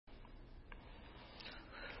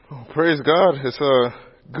Praise God. It's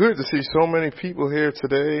good to see so many people here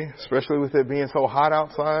today, especially with it being so hot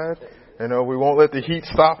outside. We won't let the heat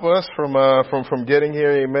stop us from getting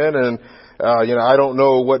here. Amen. And I don't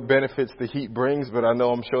know what benefits the heat brings, but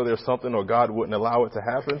I'm sure there's something, or God wouldn't allow it to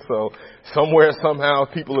happen. So somewhere, somehow,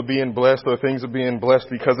 people are being blessed, or things are being blessed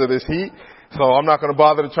because of this heat. So I'm not going to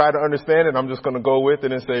bother to try to understand it. I'm just going to go with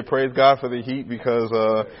it and say, praise God for the heat, because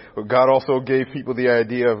God also gave people the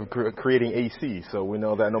idea of creating AC. So we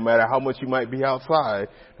know that no matter how much you might be outside,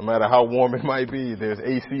 no matter how warm it might be, there's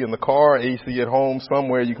AC in the car, AC at home,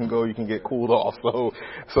 somewhere you can go, you can get cooled off.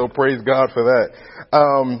 So praise God for that.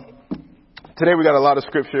 Today we got a lot of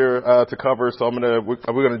scripture to cover, so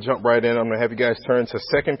we're gonna jump right in. I'm gonna have you guys turn to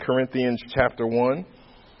 2 Corinthians chapter 1.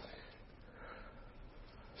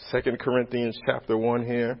 2 Corinthians chapter 1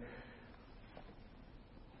 here.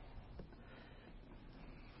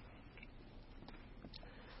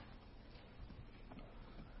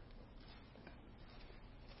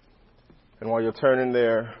 And while you're turning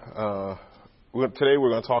there, today we're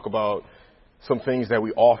going to talk about some things that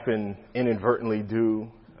we often inadvertently do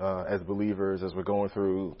as believers, as we're going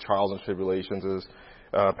through trials and tribulations,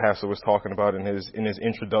 as Pastor was talking about in his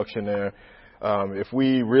introduction there. If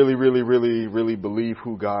we really believe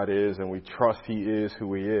who God is, and we trust He is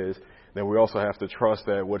who He is, then we also have to trust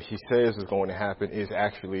that what He says is going to happen is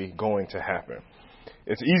actually going to happen.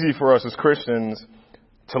 It's easy for us as Christians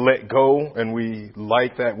to let go, and we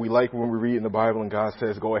like that. We like when we read in the Bible and God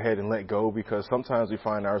says go ahead and let go, because sometimes we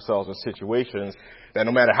find ourselves in situations that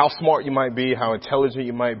no matter how smart you might be, how intelligent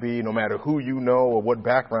you might be, no matter who you know or what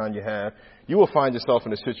background you have, you will find yourself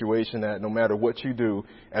in a situation that no matter what you do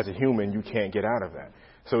as a human, you can't get out of that.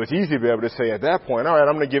 So it's easy to be able to say at that point, all right,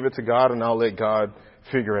 I'm going to give it to God and I'll let God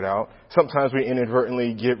figure it out. Sometimes we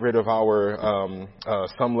inadvertently get rid of our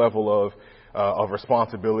some level of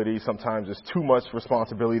responsibility. Sometimes it's too much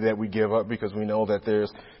responsibility that we give up, because we know that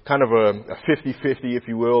there's kind of a 50-50, if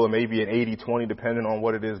you will, or maybe an 80-20, depending on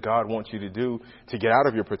what it is God wants you to do to get out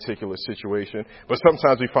of your particular situation. But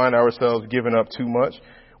sometimes we find ourselves giving up too much.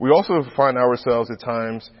 We also find ourselves at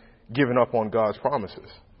times giving up on God's promises.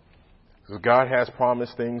 Because God has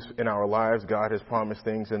promised things in our lives. God has promised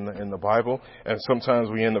things in the Bible. And sometimes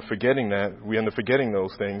we end up forgetting that. We end up forgetting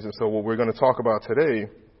those things. And so what we're going to talk about today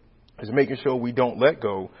is making sure we don't let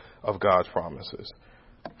go of God's promises.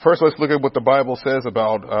 First, let's look at what the Bible says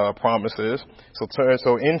about promises.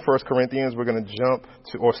 So in 1 Corinthians, we're going to jump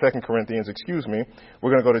to, or 2 Corinthians, excuse me. We're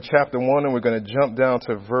going to go to chapter 1, and we're going to jump down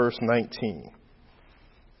to verse 19.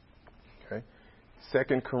 Okay.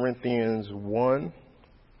 2 Corinthians 1,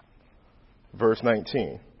 verse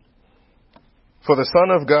 19. For the Son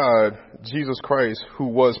of God, Jesus Christ, who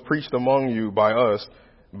was preached among you by us,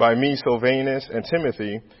 by me, Silvanus, and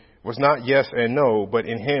Timothy, was not yes and no, but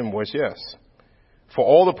in Him was yes. For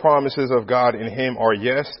all the promises of God in Him are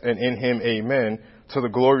yes, and in Him amen, to the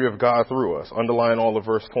glory of God through us. Underline all of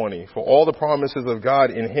verse 20. For all the promises of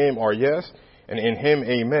God in Him are yes, and in Him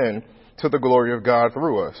amen, to the glory of God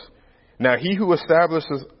through us. Now He who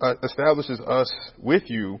establishes us with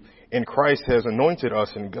you in Christ has anointed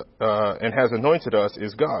us and has anointed us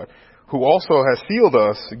is God, who also has sealed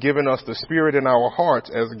us, given us the Spirit in our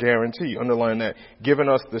hearts as a guarantee. Underline that. Given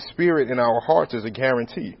us the Spirit in our hearts as a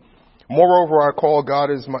guarantee. Moreover, I call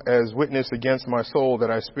God as witness against my soul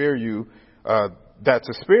that I spare you, that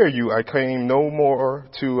to spare you I came no more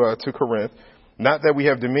to Corinth. Not that we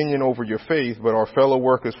have dominion over your faith, but are fellow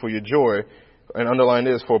workers for your joy. And underline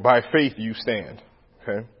this, for by faith you stand.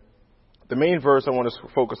 Okay. The main verse I want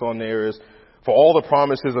to focus on there is, for all the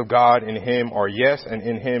promises of God in Him are yes, and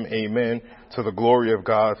in Him amen, to the glory of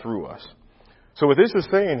God through us. So what this is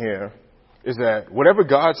saying here is that whatever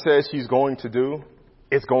God says He's going to do,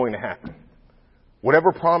 it's going to happen.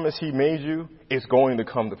 Whatever promise He made you, it's going to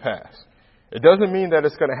come to pass. It doesn't mean that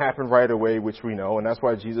it's going to happen right away, which we know, and that's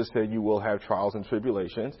why Jesus said you will have trials and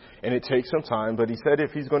tribulations, and it takes some time. But He said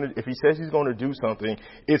if He says He's going to do something,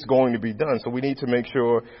 it's going to be done. So we need to make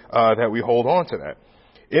sure that we hold on to that.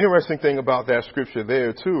 Interesting thing about that scripture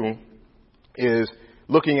there too is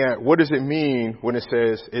looking at what does it mean when it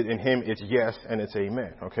says in Him it's yes and it's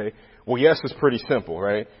amen. Okay. Well, yes is pretty simple,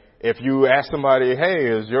 right? If you ask somebody, hey,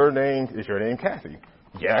 is your name Kathy?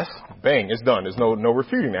 Yes. Bang, it's done. There's no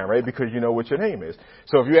refuting that, right? Because you know what your name is.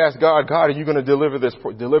 So if you ask God, are you going to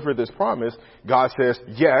deliver this promise? God says,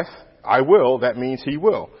 yes, I will. That means He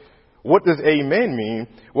will. What does amen mean?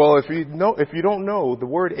 Well, if you don't know, the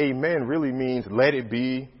word amen really means let it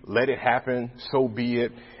be, let it happen, so be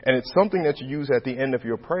it. And it's something that you use at the end of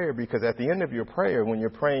your prayer, because at the end of your prayer, when you're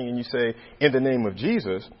praying and you say, in the name of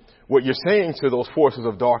Jesus, what you're saying to those forces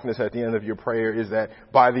of darkness at the end of your prayer is that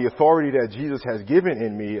by the authority that Jesus has given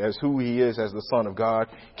in me as who he is as the Son of God,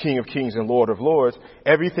 King of Kings and Lord of Lords,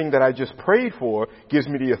 everything that I just prayed for gives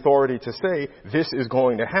me the authority to say this is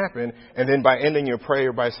going to happen. And then by ending your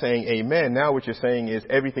prayer by saying amen, now what you're saying is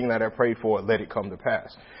everything that I prayed for, let it come to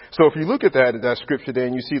pass. So if you look at that scripture there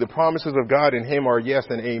and you see the promises of God in him are yes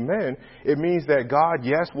and amen, it means that God,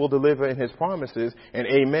 yes, will deliver in his promises, and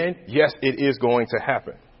amen, yes, it is going to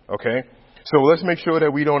happen. Okay? So let's make sure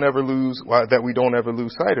that we don't ever lose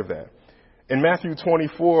sight of that. In Matthew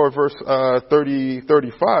 24, verse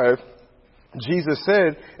 35, Jesus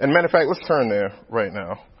said, and matter of fact, let's turn there right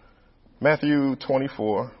now. Matthew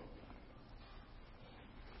 24.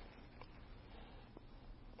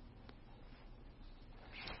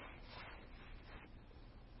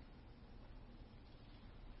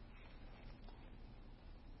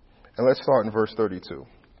 And let's start in verse 32.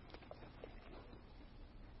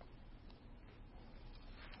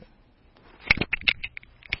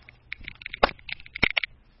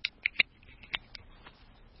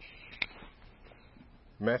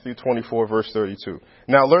 Matthew 24, verse 32.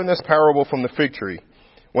 Now learn this parable from the fig tree.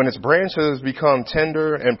 When its branches become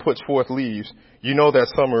tender and puts forth leaves, you know that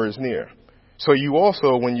summer is near. So you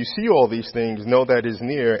also, when you see all these things, know that it is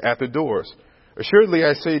near at the doors. Assuredly,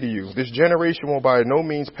 I say to you, this generation will by no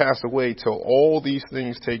means pass away till all these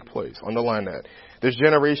things take place. Underline that. This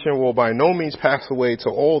generation will by no means pass away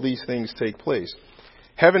till all these things take place.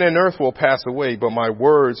 Heaven and earth will pass away, but my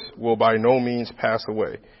words will by no means pass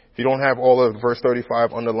away. If you don't have all of verse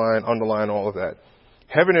 35, underline all of that.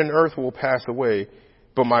 Heaven and earth will pass away,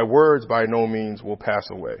 but my words by no means will pass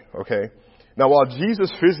away. Okay? Now, while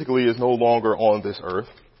Jesus physically is no longer on this earth,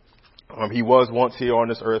 he was once here on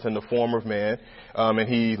this earth in the form of man, and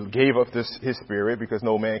he gave up his spirit because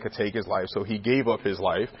no man could take his life. So he gave up his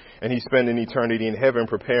life, and he's spending eternity in heaven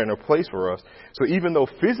preparing a place for us. So even though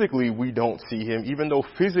physically we don't see him, even though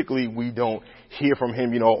physically we don't hear from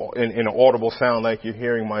him, in an audible sound like you're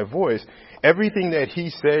hearing my voice, everything that he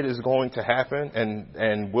said is going to happen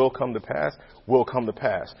and will come to pass, will come to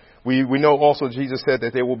pass. We know also Jesus said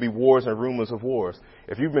that there will be wars and rumors of wars.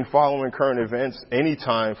 If you've been following current events any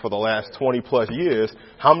time for the last 20 plus years,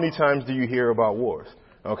 how many times do you hear about wars?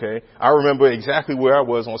 Okay. I remember exactly where I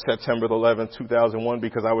was on September 11th, 2001,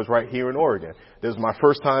 because I was right here in Oregon. This was my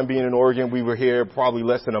first time being in Oregon. We were here probably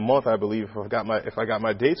less than a month, I believe, if I got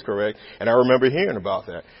my dates correct. And I remember hearing about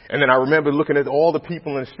that. And then I remember looking at all the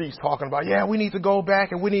people in the streets talking about, yeah, we need to go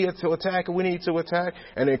back and we need to attack and we need to attack.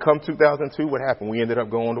 And then come 2002, what happened? We ended up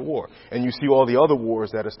going to war. And you see all the other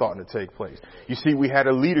wars that are starting to take place. You see, we had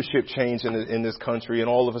a leadership change in this country, and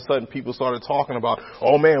all of a sudden people started talking about,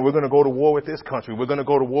 oh man, we're going to go to war with this country. We're going to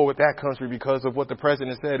go to war with that country because of what the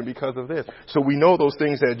president said and because of this. So we know those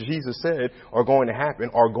things that Jesus said are going to happen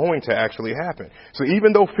are going to actually happen. So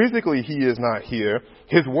even though physically he is not here,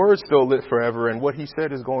 his word still live forever, and what he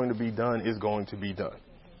said is going to be done is going to be done.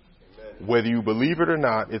 Amen. Whether you believe it or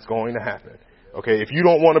not, it's going to happen. Okay, if you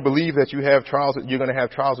don't want to believe that you're going to have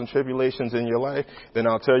trials and tribulations in your life, then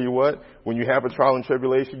I'll tell you what, when you have a trial and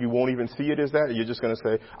tribulation, you won't even see it as that. You're just going to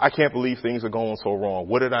say, I can't believe things are going so wrong.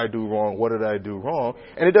 What did I do wrong? What did I do wrong?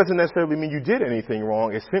 And it doesn't necessarily mean you did anything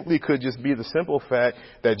wrong. It simply could just be the simple fact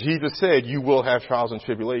that Jesus said you will have trials and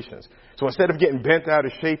tribulations. So instead of getting bent out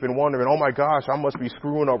of shape and wondering, oh my gosh, I must be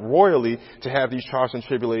screwing up royally to have these trials and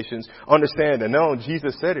tribulations, understand that no,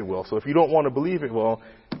 Jesus said it will. So if you don't want to believe it, well,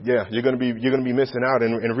 yeah, you're going to be missing out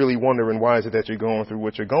and really wondering why is it that you're going through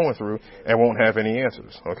what you're going through and won't have any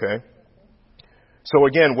answers. Okay. So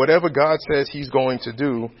again, whatever God says he's going to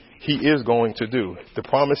do, he is going to do. The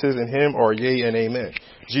promises in him are yea and amen.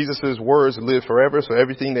 Jesus' words live forever, so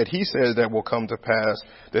everything that he says that will come to pass,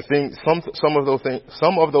 some of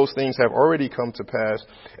those things have already come to pass,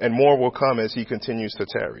 and more will come as he continues to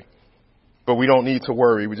tarry. But we don't need to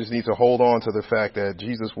worry. We just need to hold on to the fact that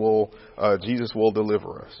Jesus will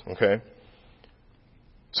deliver us. Okay.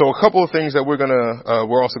 So a couple of things that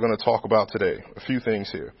we're also gonna talk about today. A few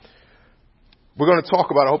things here. We're going to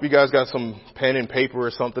talk about, I hope you guys got some pen and paper or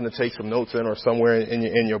something to take some notes in or somewhere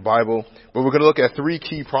in your Bible. But we're going to look at 3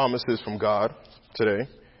 key promises from God today.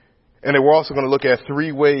 And then we're also going to look at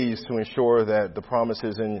 3 ways to ensure that the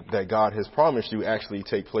promises that God has promised you actually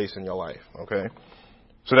take place in your life. Okay?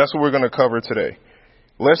 So that's what we're going to cover today.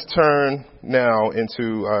 Let's turn now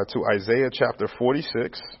to Isaiah chapter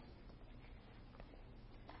 46.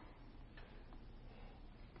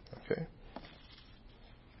 Okay.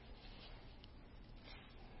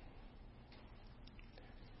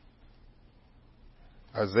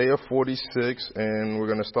 Isaiah 46, and we're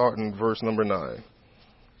going to start in verse number 9.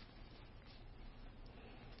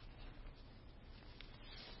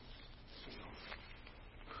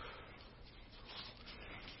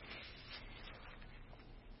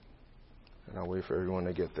 And I'll wait for everyone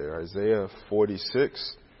to get there. Isaiah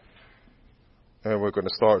 46. And we're going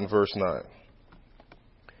to start in verse 9.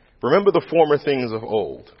 Remember the former things of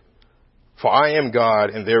old. For I am God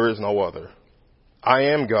and there is no other. I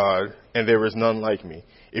am God and there is none like me.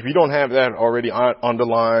 If you don't have that already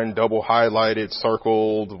underlined, double highlighted,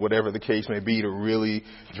 circled, whatever the case may be to really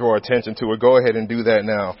draw attention to it, go ahead and do that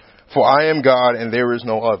now. For I am God and there is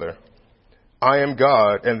no other. I am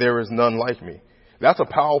God and there is none like me. That's a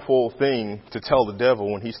powerful thing to tell the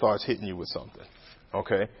devil when he starts hitting you with something.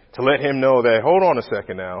 Okay? To let him know that, hold on a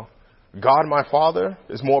second now. God, my Father,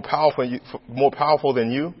 is more powerful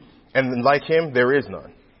than you. And like him, there is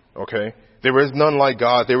none. Okay? There is none like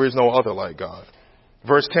God. There is no other like God.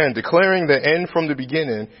 Verse 10, declaring the end from the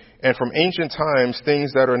beginning and from ancient times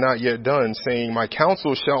things that are not yet done, saying, my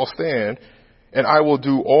counsel shall stand and I will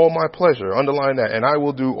do all my pleasure. Underline that. And I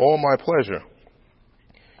will do all my pleasure.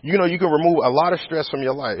 You know, you can remove a lot of stress from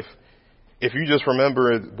your life if you just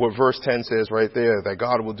remember what verse 10 says right there, that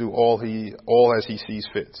God will do all as he sees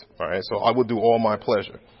fit. All right. So I will do all my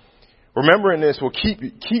pleasure. Remembering this will keep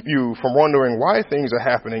you from wondering why things are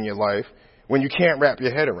happening in your life when you can't wrap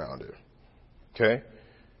your head around it. Okay.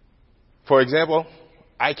 For example,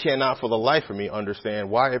 I cannot for the life of me understand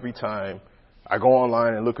why every time I go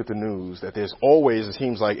online and look at the news that there's always, it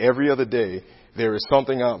seems like every other day, there is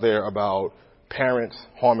something out there about parents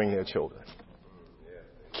harming their children.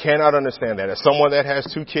 Cannot understand that. As someone that has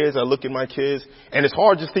 2 kids, I look at my kids and it's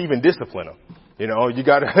hard just to even discipline them. You know, you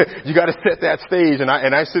gotta set that stage. And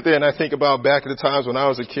I sit there and I think about back at the times when I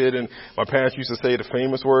was a kid and my parents used to say the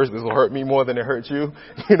famous words, this will hurt me more than it hurts you.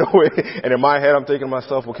 You know, and in my head, I'm thinking to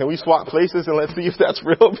myself, well, can we swap places and let's see if that's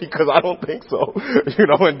real? Because I don't think so. You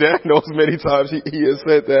know, and Dad knows many times he has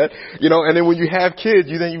said that, you know, and then when you have kids,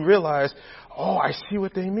 you realize, oh, I see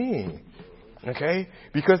what they mean. Okay?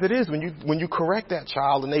 Because it is when you correct that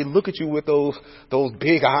child and they look at you with those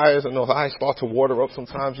big eyes and those eyes start to water up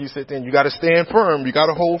sometimes, you sit there and you got to stand firm. You got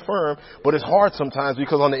to hold firm. But it's hard sometimes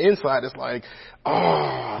because on the inside it's like,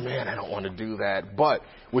 oh man, I don't want to do that. But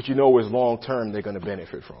what you know is long term they're going to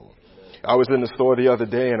benefit from it. I was in the store the other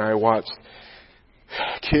day and I watched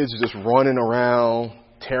kids just running around,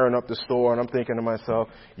 tearing up the store. And I'm thinking to myself,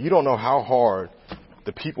 you don't know how hard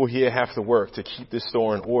the people here have to work to keep this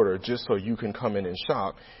store in order just so you can come in and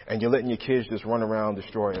shop, and you're letting your kids just run around,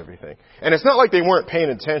 destroy everything. And it's not like they weren't paying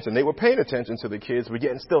attention. They were paying attention to the kids, but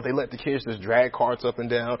yet and still they let the kids just drag carts up and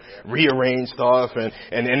down, rearrange stuff, and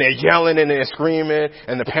they're yelling and they're screaming,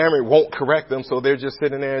 and the parent won't correct them, so they're just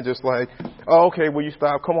sitting there just like, oh, okay, will you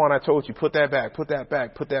stop? Come on, I told you, put that back, put that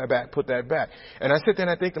back, put that back, put that back. And I sit there and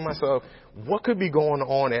I think to myself, what could be going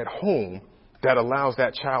on at home that allows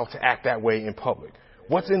that child to act that way in public?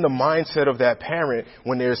 What's in the mindset of that parent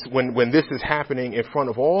when this is happening in front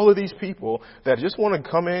of all of these people that just want to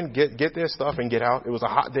come in, get their stuff and get out? It was a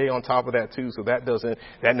hot day on top of that too, so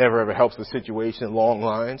that never ever helps the situation, long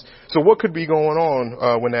lines. So what could be going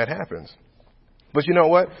on when that happens? But you know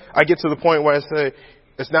what? I get to the point where I say,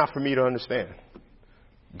 it's not for me to understand.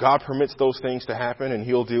 God permits those things to happen, and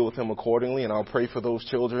He'll deal with them accordingly. And I'll pray for those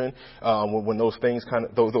children when those kind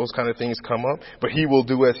of things come up. But He will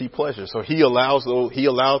do as He pleasures. So He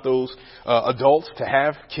allowed those adults to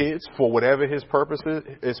have kids for whatever His purpose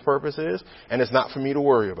is, and it's not for me to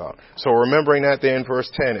worry about. So remembering that there in verse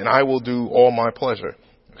 10, and I will do all my pleasure.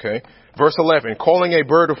 Okay, verse 11, calling a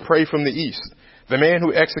bird of prey from the east, the man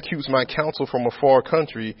who executes my counsel from a far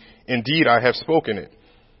country. Indeed, I have spoken it.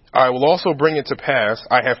 I will also bring it to pass.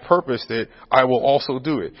 I have purposed it. I will also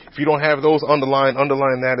do it. If you don't have those underline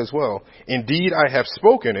that as well. Indeed, I have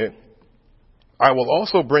spoken it. I will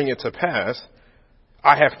also bring it to pass.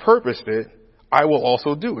 I have purposed it. I will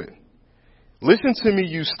also do it. Listen to me,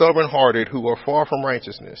 you stubborn-hearted who are far from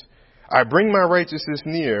righteousness. I bring my righteousness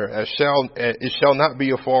near, it shall not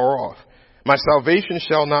be afar off. My salvation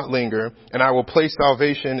shall not linger, and I will place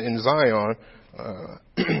salvation in Zion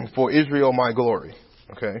for Israel, my glory.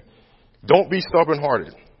 Okay. Don't be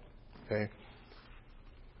stubborn-hearted. Okay.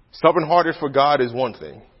 Stubborn-hearted for God is one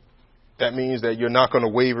thing. That means that you're not going to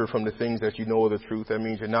waver from the things that you know are the truth. That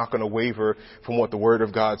means you're not going to waver from what the Word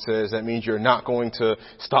of God says. That means you're not going to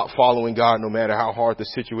stop following God no matter how hard the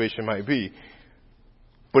situation might be.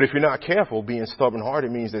 But if you're not careful, being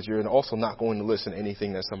stubborn-hearted means that you're also not going to listen to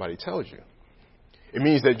anything that somebody tells you. It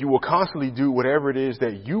means that you will constantly do whatever it is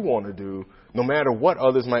that you want to do, no matter what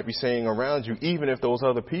others might be saying around you, even if those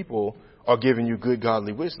other people are giving you good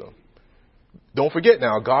godly wisdom. Don't forget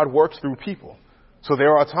now, God works through people. So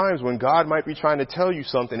there are times when God might be trying to tell you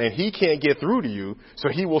something and He can't get through to you. So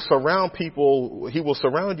He will surround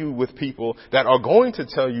you with people that are going to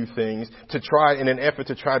tell you things in an effort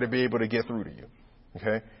to try to be able to get through to you.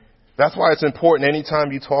 Okay? That's why it's important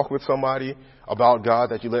anytime you talk with somebody about God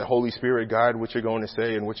that you let Holy Spirit guide what you're going to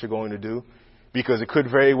say and what you're going to do. Because it could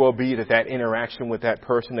very well be that interaction with that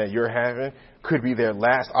person that you're having could be their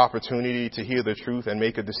last opportunity to hear the truth and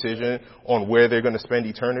make a decision on where they're going to spend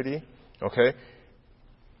eternity. Okay?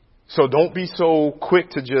 So don't be so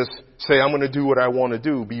quick to just say, I'm going to do what I want to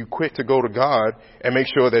do. Be quick to go to God and make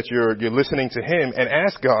sure that you're listening to Him and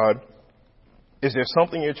ask God, is there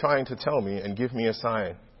something you're trying to tell me, and give me a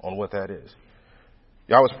sign on what that is.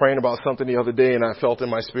 I was praying about something the other day and I felt in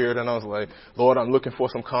my spirit and I was like, Lord, I'm looking for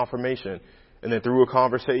some confirmation. And then through a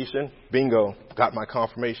conversation, bingo, got my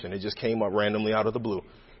confirmation. It just came up randomly out of the blue.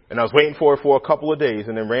 And I was waiting for it for a couple of days,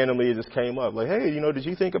 and then randomly it just came up like, hey, did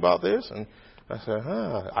you think about this? And I said,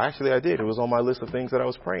 actually I did. It was on my list of things that I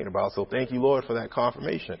was praying about. So thank you, Lord, for that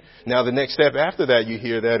confirmation. Now, the next step after that, you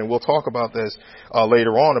hear that, and we'll talk about this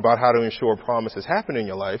later on about how to ensure promises happen in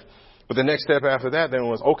your life. But the next step after that then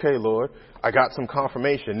was, okay, Lord, I got some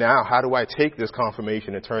confirmation. Now, how do I take this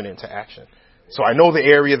confirmation and turn it into action? So I know the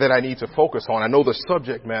area that I need to focus on. I know the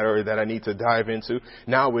subject matter that I need to dive into.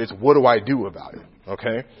 Now it's, what do I do about it?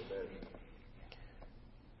 Okay?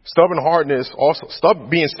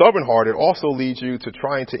 Being stubborn-hearted also leads you to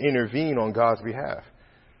trying to intervene on God's behalf.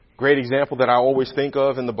 Great example that I always think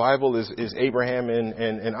of in the Bible is Abraham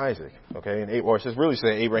and Isaac. Okay? Or it should really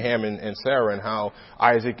say Abraham and Sarah, and how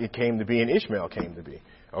Isaac came to be and Ishmael came to be.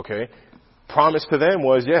 Okay? Promise to them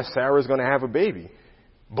was, yes, Sarah's going to have a baby.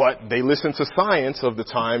 But they listened to science of the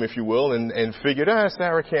time, if you will, and figured,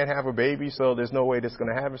 Sarah can't have a baby, so there's no way that's going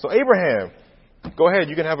to happen. So Abraham, go ahead,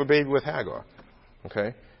 you can have a baby with Hagar.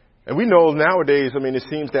 Okay? And we know nowadays, it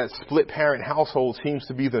seems that split parent household seems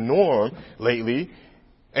to be the norm lately.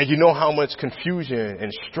 And you know how much confusion and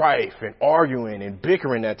strife and arguing and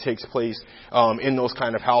bickering that takes place in those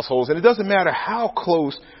kind of households. And it doesn't matter how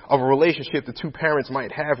close of a relationship the two parents might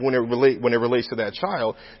have when it relates to that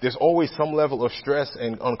child. There's always some level of stress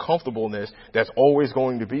and uncomfortableness that's always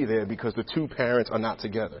going to be there because the two parents are not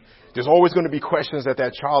together. There's always going to be questions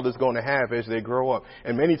that child is going to have as they grow up.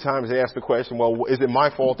 And many times they ask the question, well, is it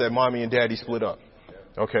my fault that mommy and daddy split up?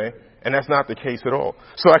 Okay? And that's not the case at all.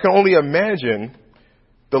 So I can only imagine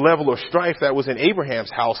the level of strife that was in Abraham's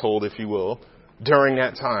household, if you will, during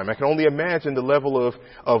that time. I can only imagine the level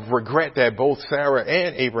of regret that both Sarah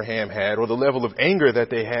and Abraham had, or the level of anger that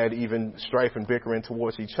they had, even strife and bickering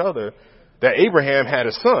towards each other, that Abraham had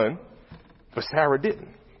a son, but Sarah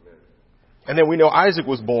didn't. And then we know Isaac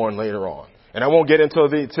was born later on. And I won't get into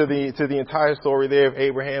the entire story there of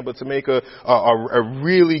Abraham, but to make a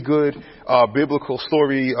really good biblical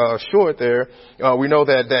story short there, we know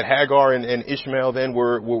that Hagar and Ishmael then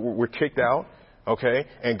were kicked out. Okay,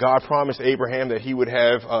 and God promised Abraham that he would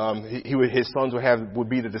have his sons would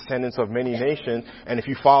be the descendants of many nations. And if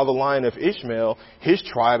you follow the line of Ishmael, his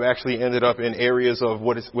tribe actually ended up in areas of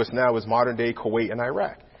what's now is modern day Kuwait and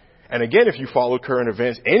Iraq. And again, if you follow current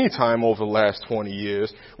events any time over the last 20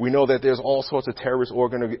 years, we know that there's all sorts of terrorist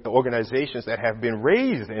organizations that have been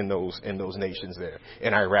raised in those nations there,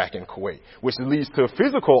 in Iraq and Kuwait, which leads to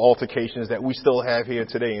physical altercations that we still have here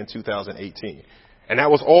today in 2018. And that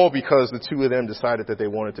was all because the two of them decided that they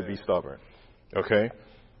wanted to be stubborn. Okay?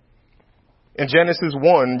 In Genesis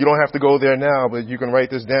 1, you don't have to go there now, but you can write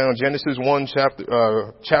this down. Genesis 1,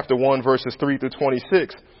 chapter 1, verses 3 through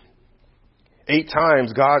 26. 8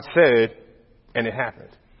 times God said, and it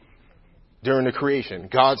happened. During the creation,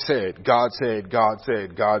 God said, God said, God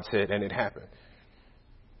said, God said, and it happened.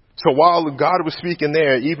 So while God was speaking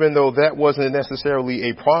there, even though that wasn't necessarily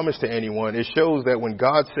a promise to anyone, it shows that when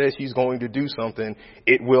God says He's going to do something,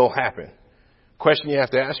 it will happen. Question you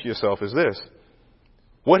have to ask yourself is this: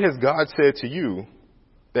 what has God said to you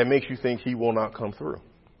that makes you think He will not come through?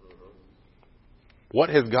 What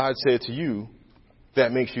has God said to you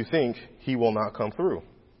that makes you think He will not come through?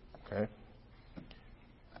 Okay.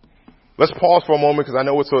 Let's pause for a moment because I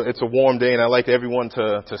know it's a warm day and I'd like everyone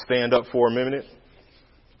to stand up for a minute.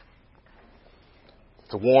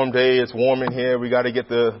 It's a warm day. It's warm in here. We got to get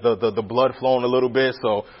the blood flowing a little bit.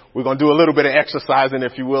 So we're going to do a little bit of exercising,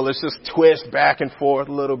 if you will. Let's just twist back and forth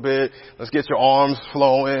a little bit. Let's get your arms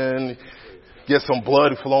flowing. Get some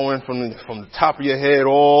blood flowing from the top of your head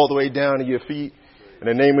all the way down to your feet. In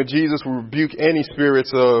the name of Jesus, we rebuke any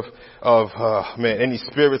spirits any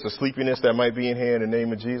spirits of sleepiness that might be in here in the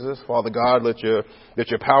name of Jesus. Father God, let your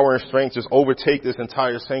power and strength just overtake this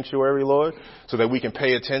entire sanctuary, Lord, so that we can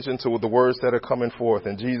pay attention to the words that are coming forth.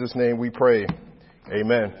 In Jesus' name we pray.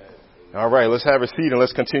 Amen. All right, let's have a seat and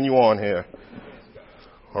let's continue on here.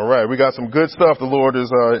 All right, we got some good stuff the Lord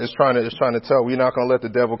is trying to tell. We're not going to let the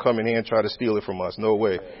devil come in here and try to steal it from us. No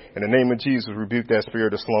way. In the name of Jesus, rebuke that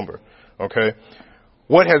spirit of slumber. Okay?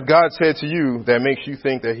 What has God said to you that makes you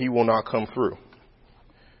think that he will not come through?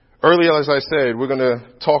 Earlier, as I said, we're going to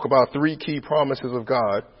talk about 3 key promises of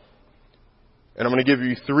God. And I'm going to give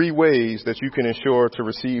you 3 ways that you can ensure to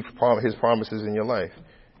receive his promises in your life.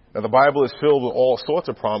 Now, the Bible is filled with all sorts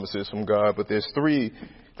of promises from God, but there's 3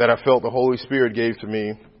 that I felt the Holy Spirit gave to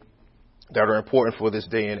me that are important for this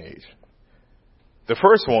day and age. The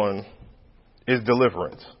first one is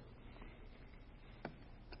deliverance.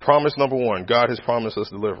 Promise number 1, God has promised us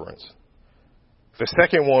deliverance. The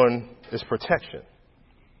second one is protection.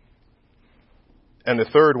 And the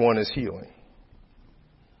third one is healing.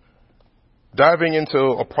 Diving into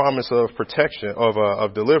a promise of protection,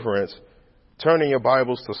 of deliverance, turning your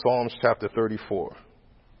Bibles to Psalms chapter 34.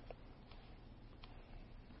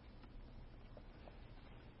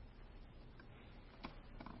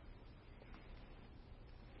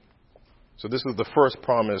 So this is the first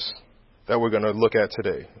promise that we're going to look at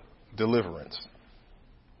today, deliverance.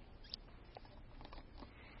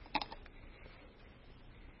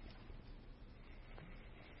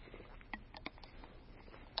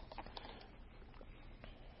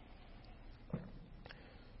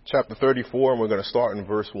 Chapter 34, and we're going to start in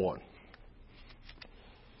verse 1.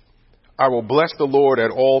 I will bless the Lord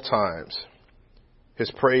at all times. His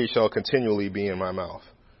praise shall continually be in my mouth.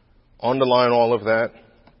 Underline all of that.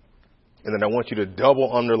 And then I want you to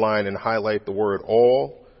double underline and highlight the word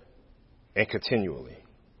all and continually.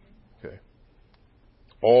 Okay.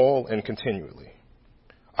 All and continually.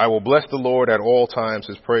 I will bless the Lord at all times.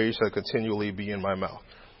 His praise shall continually be in my mouth.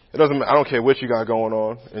 I don't care what you got going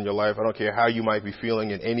on in your life. I don't care how you might be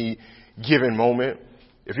feeling in any given moment.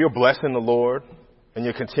 If you're blessing the Lord and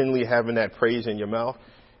you're continually having that praise in your mouth,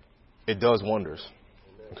 it does wonders.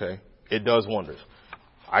 Okay. It does wonders.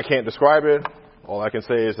 I can't describe it. All I can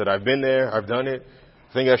say is that I've been there. I've done it.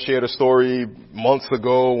 I think I shared a story months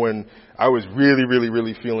ago when I was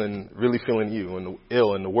really feeling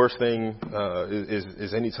ill. And the worst thing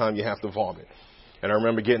is anytime you have to vomit. And I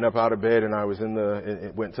remember getting up out of bed and I was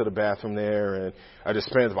went to the bathroom there and I just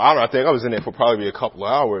spent, I think I was in there for probably a couple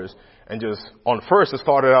of hours. And just on first, it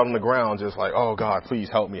started out on the ground, just like, oh God, please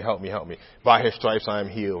help me. By his stripes I am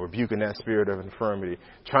healed, rebuking that spirit of infirmity,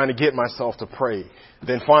 trying to get myself to pray.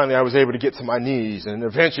 Then finally I was able to get to my knees, and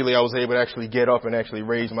eventually I was able to actually get up and actually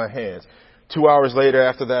raise my hands. 2 hours later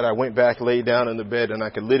after that, I went back, laid down in the bed, and I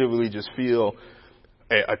could literally just feel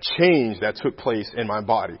a change that took place in my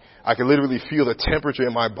body. I could literally feel the temperature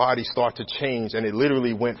in my body start to change, and it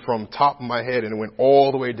literally went from top of my head and it went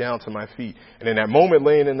all the way down to my feet. And in that moment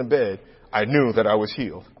laying in the bed, I knew that I was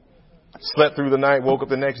healed. Slept through the night, woke up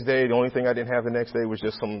the next day. The only thing I didn't have the next day was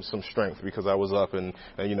just some strength because I was up and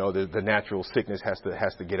the natural sickness has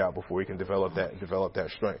to get out before you can develop that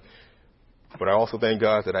strength. But I also thank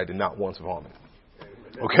God that I did not once vomit.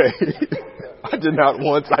 Okay. I did not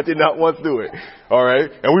once do it. All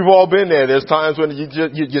right. And we've all been there. There's times when you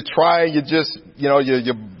try,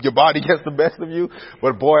 your body gets the best of you.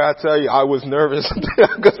 But boy, I tell you, I was nervous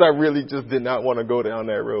because I really just did not want to go down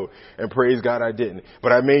that road. And praise God, I didn't.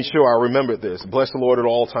 But I made sure I remembered this. Bless the Lord at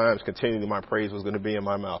all times. Continually, my praise was going to be in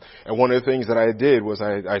my mouth. And one of the things that I did was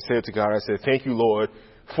I said to God, I said, thank you, Lord,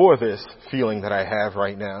 for this feeling that I have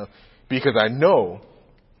right now, because I know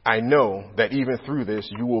that even through this,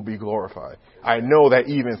 you will be glorified. I know that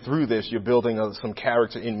even through this, you're building some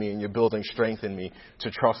character in me and you're building strength in me to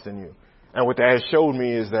trust in you. And what that has showed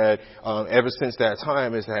me is that ever since that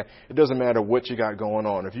time is that it doesn't matter what you got going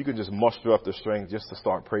on. If you can just muster up the strength just to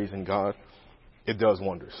start praising God, it does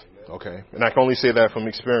wonders. Okay. And I can only say that from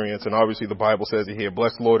experience. And obviously the Bible says it here,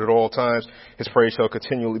 bless the Lord at all times. His praise shall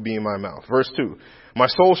continually be in my mouth. Verse 2, my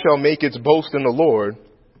soul shall make its boast in the Lord.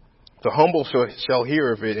 The humble shall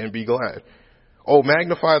hear of it and be glad. Oh,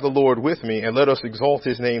 magnify the Lord with me, and let us exalt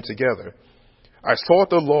his name together. I sought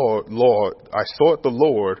the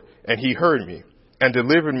Lord, and he heard me, and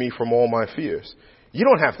delivered me from all my fears. You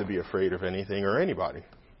don't have to be afraid of anything or anybody.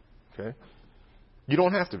 Okay? You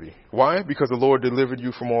don't have to be. Why? Because the Lord delivered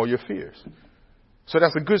you from all your fears. So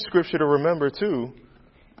that's a good scripture to remember, too,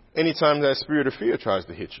 anytime that spirit of fear tries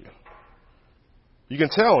to hit you. You can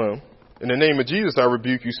tell him, in the name of Jesus, I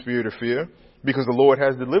rebuke you, spirit of fear, because the Lord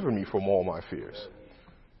has delivered me from all my fears.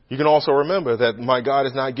 You can also remember that my God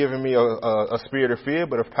has not given me a spirit of fear,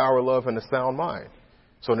 but of power, love, and a sound mind.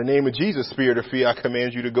 So in the name of Jesus, spirit of fear, I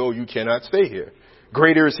command you to go. You cannot stay here.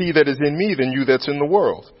 Greater is he that is in me than you that's in the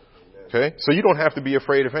world. Okay? So you don't have to be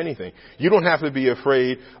afraid of anything. You don't have to be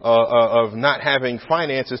afraid of not having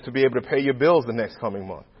finances to be able to pay your bills the next coming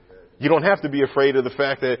month. You don't have to be afraid of the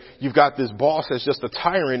fact that you've got this boss that's just a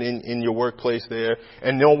tyrant in your workplace there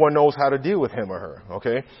and no one knows how to deal with him or her,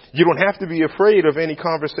 okay? You don't have to be afraid of any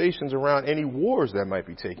conversations around any wars that might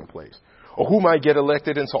be taking place or who might get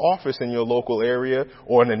elected into office in your local area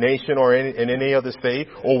or in the nation or in any other state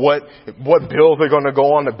or what bills are going to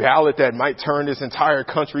go on the ballot that might turn this entire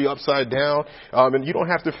country upside down. And you don't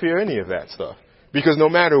have to fear any of that stuff. Because no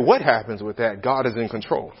matter what happens with that, God is in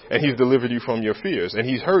control and he's delivered you from your fears and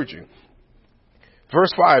he's heard you.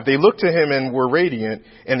 Verse 5, they looked to him and were radiant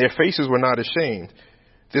and their faces were not ashamed.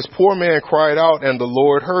 This poor man cried out and the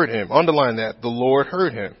Lord heard him. Underline that. The Lord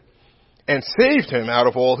heard him and saved him out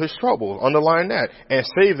of all his troubles. Underline that. And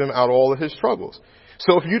saved him out of all of his troubles.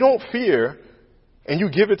 So if you don't fear and you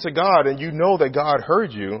give it to God and you know that God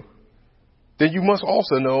heard you, then you must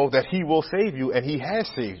also know that he will save you, and he has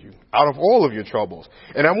saved you out of all of your troubles.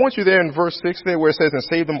 And I want you there in verse 6 there where it says, and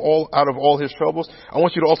save them all out of all his troubles. I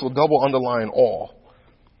want you to also double underline all.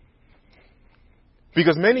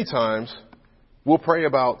 Because many times we'll pray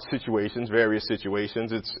about situations, various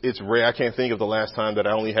situations. It's rare. I can't think of the last time that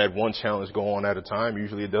I only had one challenge go on at a time.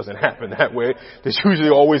 Usually it doesn't happen that way. There's usually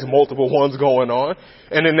always multiple ones going on.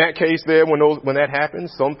 And in that case there, when that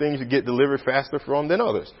happens, some things you get delivered faster from than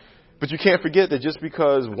others. But you can't forget that just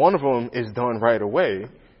because one of them is done right away,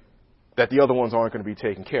 that the other ones aren't going to be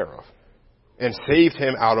taken care of. And saved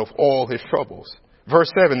him out of all his troubles.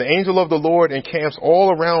 Verse 7, the angel of the Lord encamps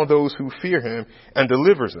all around those who fear him and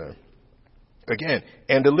delivers them. Again,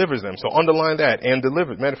 and delivers them. So underline that, and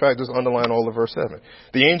delivers. Matter of fact, just underline all of verse 7.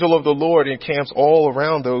 The angel of the Lord encamps all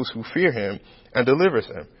around those who fear him and delivers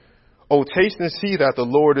them. Oh, taste and see that the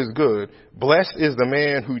Lord is good. Blessed is the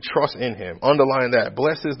man who trusts in him. Underline that.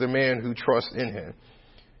 Blessed is the man who trusts in him.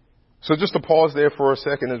 So just to pause there for a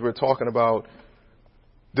second as we're talking about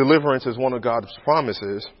deliverance as one of God's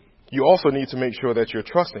promises, you also need to make sure that you're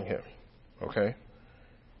trusting him. Okay?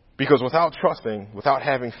 Because without trusting, without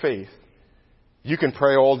having faith, you can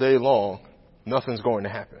pray all day long. Nothing's going to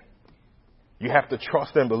happen. You have to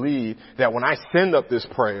trust and believe that when I send up this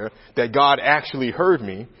prayer, that God actually heard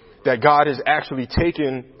me, that God has actually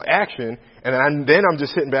taken action, and then I'm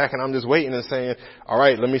just sitting back and I'm just waiting and saying, all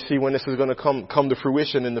right, let me see when this is going to come to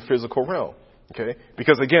fruition in the physical realm. Okay?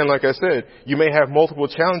 Because again, like I said, you may have multiple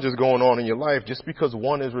challenges going on in your life. Just because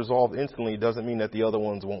one is resolved instantly doesn't mean that the other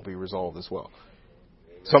ones won't be resolved as well.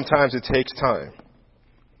 Sometimes it takes time.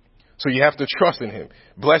 So you have to trust in him.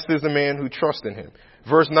 Blessed is the man who trusts in him.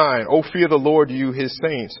 Verse 9, oh, fear the Lord, you his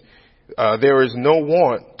saints. There is no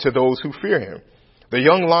want to those who fear him. The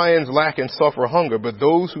young lions lack and suffer hunger, but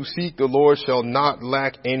those who seek the Lord shall not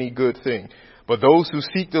lack any good thing. But those who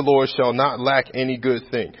seek the Lord shall not lack any good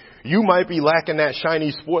thing. You might be lacking that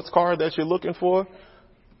shiny sports car that you're looking for,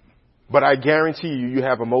 but I guarantee you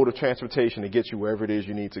have a mode of transportation to get you wherever it is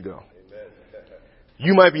you need to go.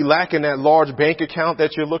 You might be lacking that large bank account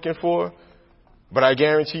that you're looking for, but I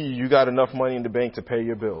guarantee you got enough money in the bank to pay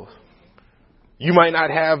your bills. You might not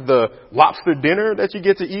have the lobster dinner that you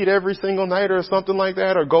get to eat every single night or something like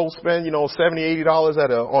that, or go spend, $70,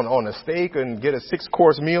 $80 on a steak and get a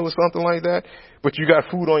 6-course meal or something like that. But you got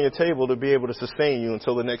food on your table to be able to sustain you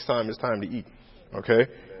until the next time it's time to eat.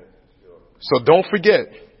 Okay? So don't forget,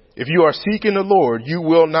 if you are seeking the Lord, you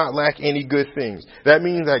will not lack any good things. That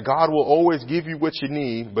means that God will always give you what you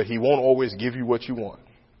need, but he won't always give you what you want.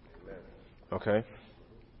 Okay?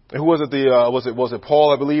 And who was it? Was it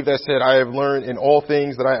Paul, I believe, that said, I have learned in all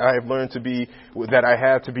things that I have learned that I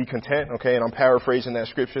have to be content. Okay. And I'm paraphrasing that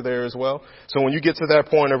scripture there as well. So when you get to that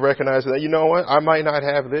point of recognizing that, you know what, I might not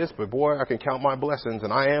have this, but boy, I can count my blessings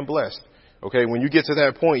and I am blessed. Okay. When you get to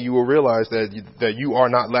that point, you will realize that you are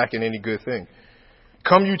not lacking any good thing.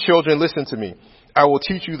 Come, you children, listen to me. I will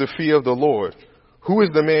teach you the fear of the Lord. Who is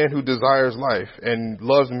the man who desires life and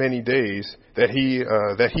loves many days that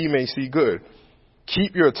he may see good?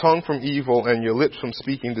 Keep your tongue from evil and your lips from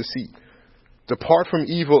speaking deceit. Depart from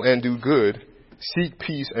evil and do good. Seek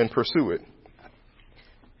peace and pursue it.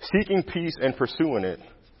 Seeking peace and pursuing it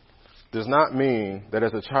does not mean that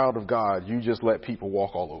as a child of God, you just let people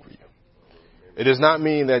walk all over you. It does not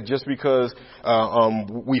mean that just because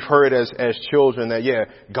we've heard as children that, yeah,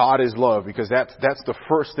 God is love, because that's the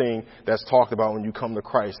first thing that's talked about when you come to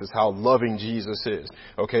Christ, is how loving Jesus is.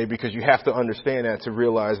 Okay, because you have to understand that to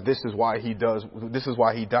realize this is why he died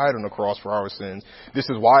on the cross for our sins. This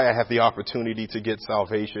is why I have the opportunity to get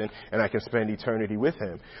salvation and I can spend eternity with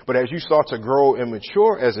him. But as you start to grow and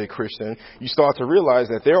mature as a Christian, you start to realize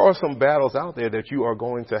that there are some battles out there that you are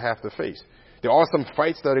going to have to face. There are some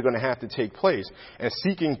fights that are going to have to take place. And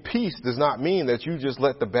seeking peace does not mean that you just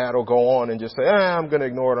let the battle go on and just say, I'm going to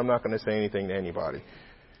ignore it. I'm not going to say anything to anybody.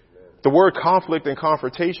 The word conflict and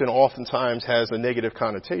confrontation oftentimes has a negative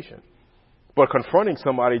connotation. But confronting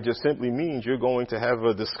somebody just simply means you're going to have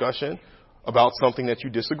a discussion about something that you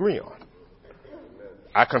disagree on.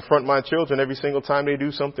 I confront my children every single time they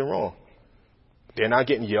do something wrong. They're not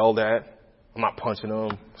getting yelled at. I'm not punching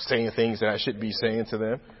them, saying things that I should be saying to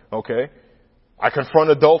them. Okay? I confront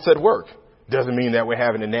adults at work. Doesn't mean that we're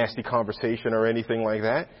having a nasty conversation or anything like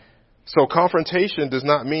that. So confrontation does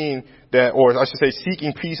not mean that, or I should say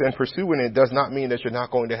seeking peace and pursuing it does not mean that you're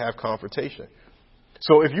not going to have confrontation.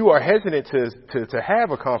 So if you are hesitant to have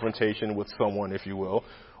a confrontation with someone, if you will,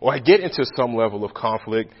 or get into some level of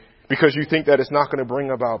conflict because you think that it's not going to bring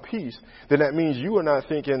about peace, then that means you are not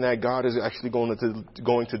thinking that God is actually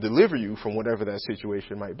going to deliver you from whatever that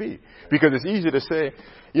situation might be. Because it's easy to say,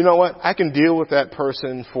 you know what, I can deal with that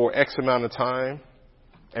person for X amount of time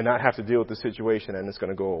and not have to deal with the situation and it's going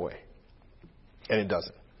to go away. And it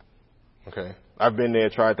doesn't. Okay. I've been there,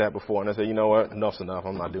 tried that before, and I said, you know what, enough's enough.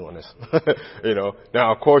 I'm not doing this.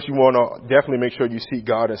 Now, of course, you want to definitely make sure you seek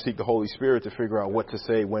God and seek the Holy Spirit to figure out what to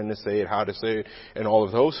say, when to say it, how to say it, and all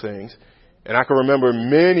of those things. And I can remember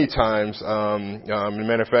many times, as a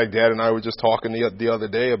matter of fact, Dad and I were just talking the other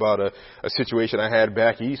day about a situation I had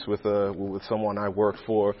back east with someone I worked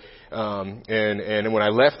for. And when I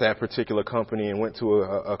left that particular company and went to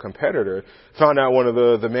a competitor, found out one of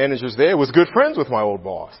the managers there was good friends with my old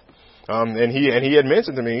boss. And he had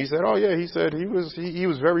mentioned to me, he said, oh yeah, he said he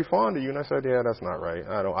was very fond of you. And I said, yeah, that's not right.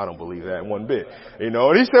 I don't believe that one bit, And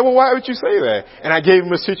he said, well, why would you say that? And I gave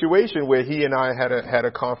him a situation where he and I had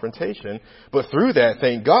a confrontation. But through that,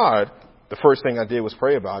 thank God, the first thing I did was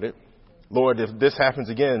pray about it. Lord, if this happens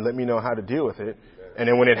again, let me know how to deal with it. And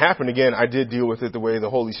then when it happened again, I did deal with it the way the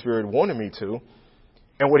Holy Spirit wanted me to.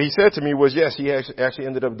 And what he said to me was, yes, he actually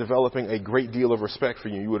ended up developing a great deal of respect for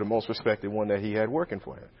you. You were the most respected one that he had working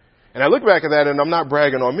for him. And I look back at that, and I'm not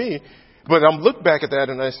bragging on me, but I'm look back at that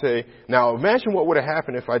and I say, now imagine what would have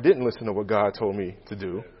happened if I didn't listen to what God told me to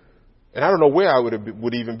do. And I don't know where I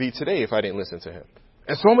would even be today if I didn't listen to him.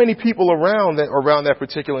 And so many people around that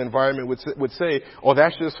particular environment would say, oh,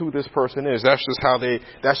 that's just who this person is. That's just how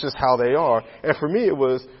they are. And for me, it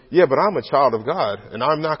was, yeah, but I'm a child of God, and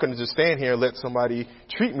I'm not going to just stand here and let somebody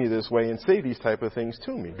treat me this way and say these type of things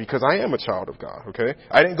to me, because I am a child of God. Okay.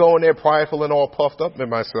 I didn't go in there prideful and all puffed up in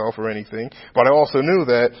myself or anything, but I also knew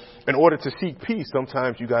that in order to seek peace,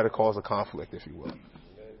 sometimes you got to cause a conflict, if you will.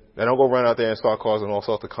 And don't go run out there and start causing all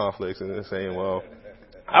sorts of conflicts and then saying, well,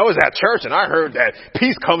 I was at church and I heard that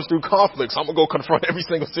peace comes through conflict, so I'm going to go confront every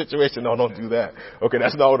single situation. No, don't do that. Okay,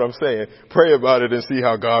 that's not what I'm saying. Pray about it and see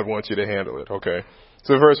how God wants you to handle it. Okay.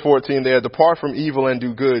 So verse 14 there, depart from evil and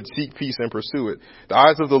do good, seek peace and pursue it. The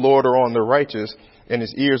eyes of the Lord are on the righteous and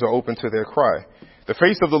his ears are open to their cry. The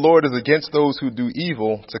face of the Lord is against those who do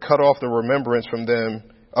evil, to cut off the remembrance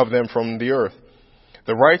of them from the earth.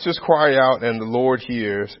 The righteous cry out and the Lord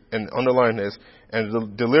hears, and underline this,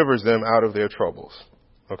 and delivers them out of their troubles.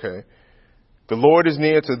 Okay. The Lord is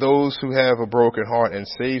near to those who have a broken heart and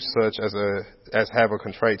saves such as have a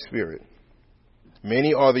contrite spirit.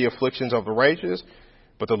 Many are the afflictions of the righteous,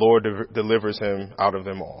 but the Lord delivers him out of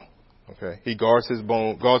them all. Okay. He guards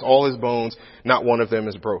all his bones. Not one of them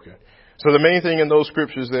is broken. So the main thing in those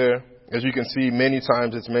scriptures there, as you can see, many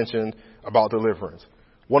times it's mentioned about deliverance.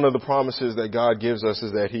 One of the promises that God gives us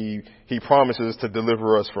is that he promises to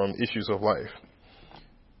deliver us from issues of life.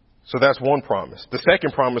 So that's one promise. The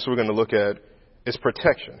second promise we're going to look at is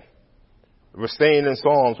protection. We're staying in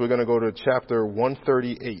Psalms. We're going to go to chapter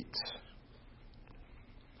 138.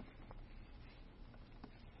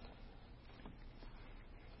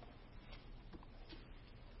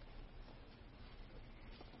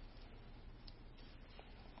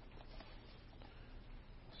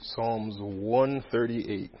 Psalms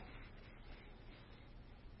 138.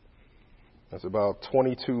 That's about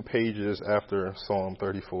 22 pages after Psalm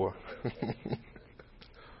 34. I'm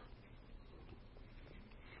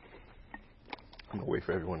going to wait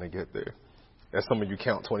for everyone to get there. As some of you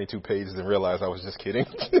count 22 pages and realize I was just kidding.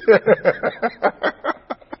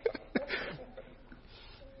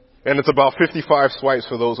 And it's about 55 swipes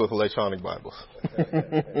for those with electronic Bibles.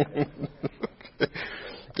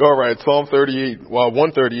 All right, Psalm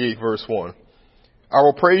 138, verse 1. I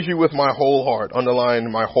will praise you with my whole heart. Underline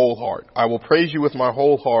my whole heart. I will praise you with my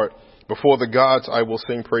whole heart. Before the gods, I will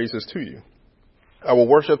sing praises to you. I will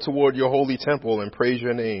worship toward your holy temple and praise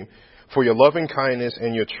your name for your loving kindness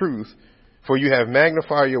and your truth, for you have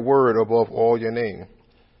magnified your word above all your name.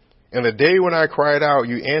 In the day when I cried out,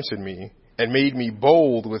 you answered me and made me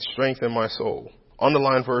bold with strength in my soul.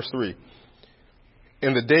 Underline verse 3.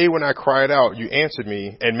 In the day when I cried out, you answered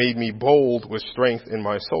me and made me bold with strength in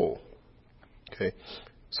my soul. Okay.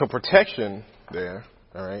 So protection there,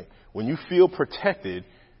 all right, when you feel protected,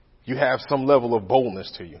 you have some level of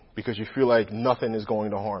boldness to you because you feel like nothing is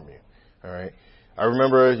going to harm you, all right? I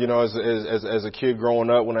remember, you know, as a kid growing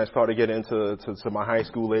up, when I started getting into my high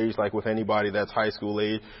school age, like with anybody that's high school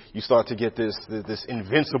age, you start to get this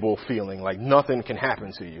invincible feeling, like nothing can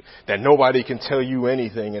happen to you, that nobody can tell you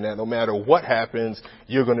anything, and that no matter what happens,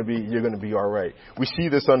 you're going to be all right. We see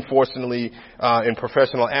this, unfortunately, in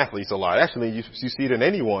professional athletes a lot. Actually, you see it in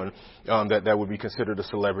anyone that would be considered a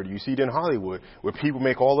celebrity. You see it in Hollywood, where people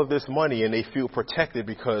make all of this money and they feel protected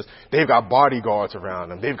because they've got bodyguards around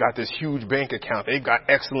them. They've got this huge bank account. They've got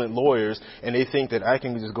excellent lawyers, and they think that I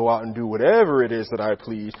can just go out and do whatever it is that I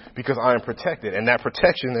please because I am protected. And that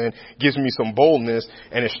protection then gives me some boldness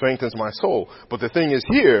and it strengthens my soul. But the thing is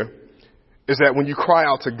here is that when you cry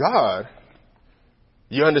out to God,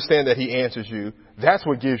 you understand that He answers you. That's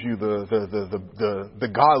what gives you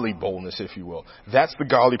the godly boldness, if you will. That's the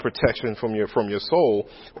godly protection from your soul,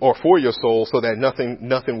 or for your soul, so that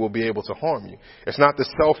nothing will be able to harm you. It's not the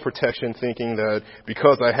self-protection thinking that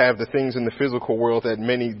because I have the things in the physical world that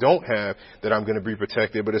many don't have, that I'm going to be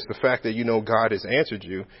protected. But it's the fact that you know God has answered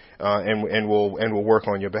you, and will work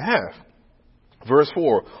on your behalf. Verse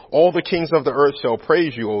 4, all the kings of the earth shall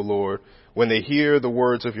praise you, O Lord, when they hear the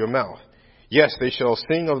words of your mouth. Yes, they shall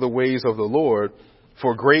sing of the ways of the Lord,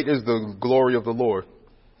 for great is the glory of the Lord.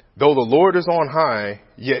 Though the Lord is on high,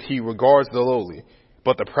 yet He regards the lowly,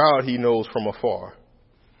 but the proud He knows from afar.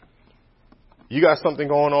 You got something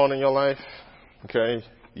going on in your life, okay?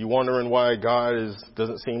 You wondering why God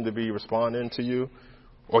doesn't seem to be responding to you,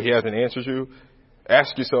 or He hasn't answered you?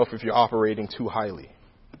 Ask yourself if you're operating too highly.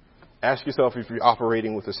 Ask yourself if you're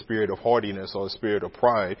operating with a spirit of haughtiness or a spirit of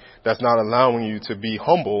pride that's not allowing you to be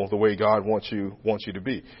humble the way God wants you to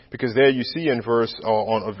be. Because there you see in verse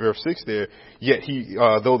 6 there, yet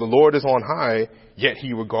though the Lord is on high, yet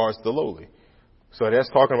He regards the lowly. So that's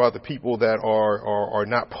talking about the people that are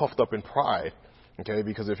not puffed up in pride. Okay,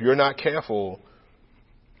 because if you're not careful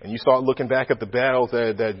and you start looking back at the battles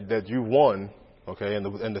that you won, okay,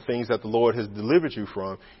 and the things that the Lord has delivered you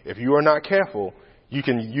from, if you are not careful, you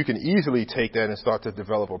can easily take that and start to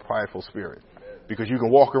develop a prideful spirit, because you can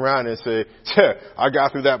walk around and say, I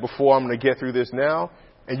got through that before, I'm going to get through this now.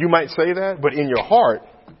 And you might say that, but in your heart,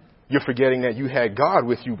 you're forgetting that you had God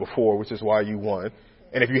with you before, which is why you won.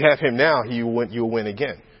 And if you have Him now, you'll win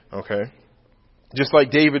again. Okay. Just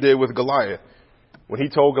like David did with Goliath. When he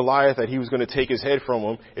told Goliath that he was going to take his head from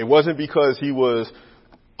him, it wasn't because he was,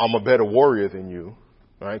 I'm a better warrior than you.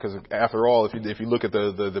 Right, because after all, if you look at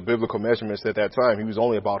the biblical measurements at that time, he was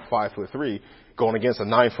only about 5'3", going against a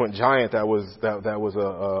 9-foot giant that was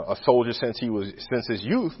a soldier since his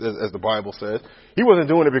youth, as the Bible says. He wasn't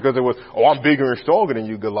doing it because it was, I'm bigger and stronger than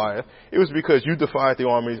you, Goliath. It was because you defied the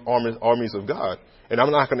armies of God. And I'm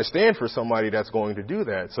not going to stand for somebody that's going to do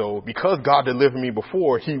that. So because God delivered me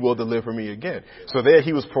before, He will deliver me again. So there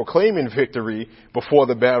he was proclaiming victory before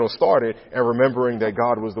the battle started and remembering that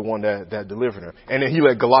God was the one that delivered him. And then he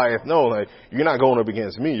let Goliath know, like, you're not going up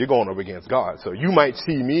against me, you're going up against God. So you might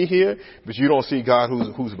see me here, but you don't see God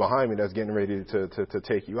who's behind me that's getting ready to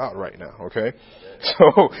take you out right now. Okay.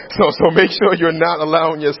 So make sure you're not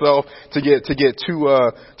allowing yourself to get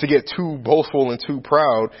too boastful and too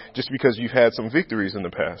proud just because you've had some victories in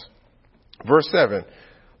the past. Verse 7,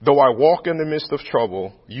 though I walk in the midst of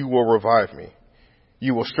trouble, you will revive me.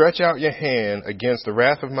 You will stretch out your hand against the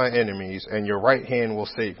wrath of my enemies, and your right hand will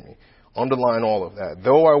save me. Underline all of that.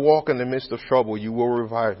 Though I walk in the midst of trouble, you will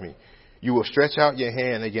revive me. You will stretch out your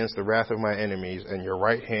hand against the wrath of my enemies, and your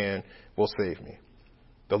right hand will save me.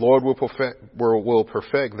 The Lord will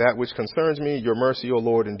perfect that which concerns me. Your mercy, O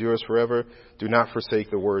Lord, endures forever. Do not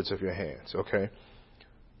forsake the words of your hands. Okay.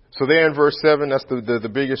 So there in verse 7, that's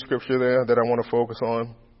the biggest scripture there that I want to focus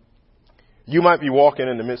on. You might be walking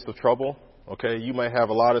in the midst of trouble. Okay. You might have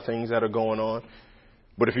a lot of things that are going on.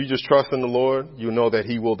 But if you just trust in the Lord, you know that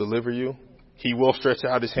He will deliver you. He will stretch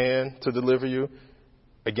out His hand to deliver you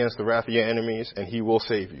against the wrath of your enemies, and He will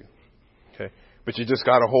save you. Okay. But you just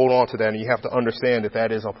got to hold on to that, and you have to understand that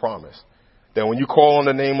that is a promise. That when you call on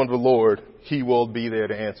the name of the Lord, He will be there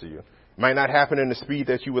to answer you. It might not happen in the speed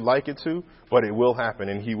that you would like it to, but it will happen,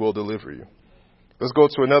 and He will deliver you. Let's go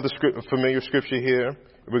to another familiar scripture here.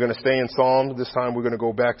 We're going to stay in Psalms. This time we're going to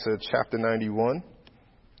go back to chapter 91.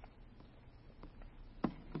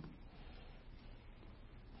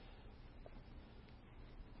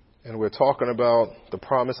 And we're talking about the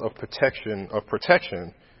promise of protection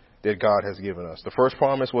that God has given us. The first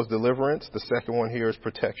promise was deliverance. The second one here is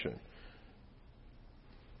protection.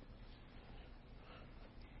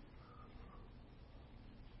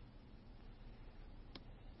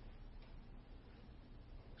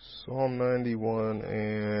 Psalm 91,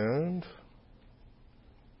 and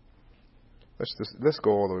let's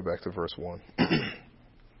go all the way back to verse 1.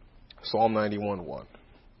 Psalm 91, 1.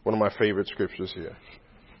 One of my favorite scriptures here.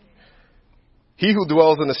 He who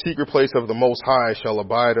dwells in the secret place of the Most High shall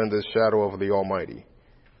abide under the shadow of the Almighty.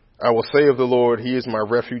 I will say of the Lord, He is my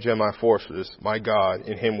refuge and my fortress, my God,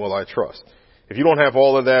 in Him will I trust. If you don't have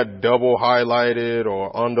all of that double highlighted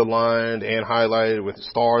or underlined and highlighted with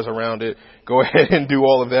stars around it, go ahead and do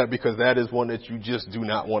all of that, because that is one that you just do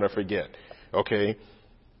not want to forget. Okay?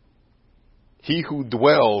 He who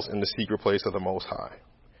dwells in the secret place of the Most High.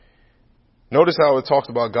 Notice how it talks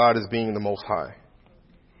about God as being the Most High.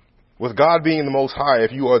 With God being the Most High,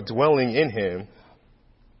 if you are dwelling in Him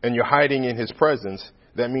and you're hiding in His presence,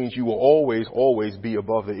 that means you will always be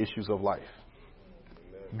above the issues of life.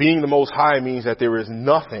 Being the Most High means that there is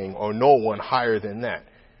nothing or no one higher than that.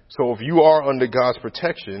 So if you are under God's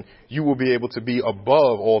protection, you will be able to be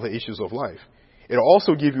above all the issues of life. It'll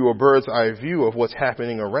also give you a bird's eye view of what's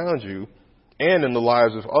happening around you and in the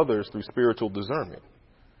lives of others through spiritual discernment.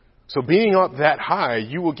 So being up that high,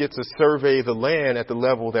 you will get to survey the land at the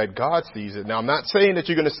level that God sees it. Now, I'm not saying that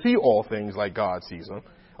you're going to see all things like God sees them.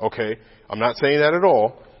 Okay? I'm not saying that at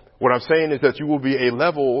all. What I'm saying is that you will be at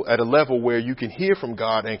a level where you can hear from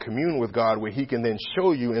God and commune with God, where He can then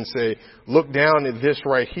show you and say, look down at this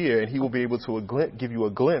right here, and He will be able to give you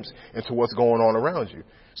a glimpse into what's going on around you.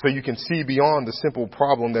 So you can see beyond the simple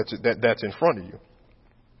problem that's in front of you.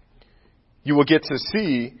 You will get to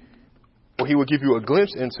see, or He will give you a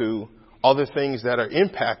glimpse into other things that are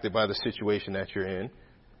impacted by the situation that you're in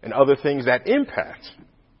and other things that impact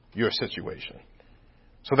your situation.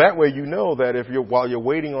 So that way you know that while you're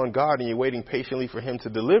waiting on God and you're waiting patiently for Him to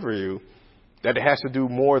deliver you, that it has to do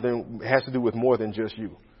with more than just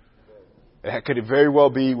you. It could very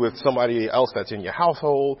well be with somebody else that's in your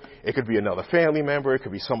household. It could be another family member. It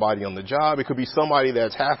could be somebody on the job. It could be somebody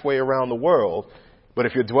that's halfway around the world. But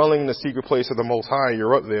if you're dwelling in the secret place of the Most High,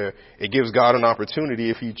 you're up there, it gives God an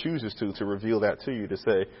opportunity, if He chooses to reveal that to you, to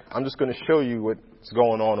say, I'm just going to show you what's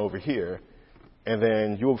going on over here. And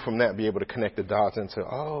then you'll from that be able to connect the dots into,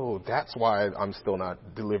 oh, that's why I'm still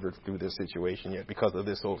not delivered through this situation yet, because of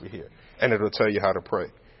this over here. And it'll tell you how to pray.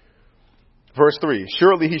 Verse 3,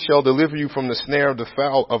 surely He shall deliver you from the snare of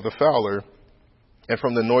the fowler and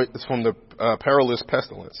from the perilous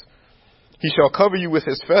pestilence. He shall cover you with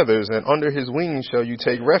His feathers, and under His wings shall you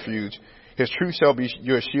take refuge. His truth shall be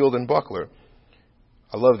your shield and buckler.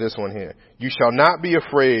 I love this one here. You shall not be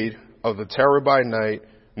afraid of the terror by night,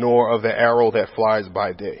 nor of the arrow that flies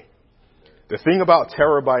by day. The thing about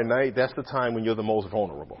terror by night, that's the time when you're the most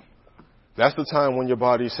vulnerable. That's the time when your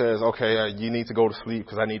body says, okay, you need to go to sleep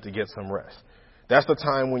because I need to get some rest. That's the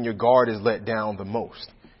time when your guard is let down the most.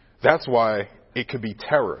 That's why it could be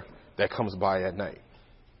terror that comes by at night.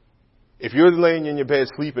 If you're laying in your bed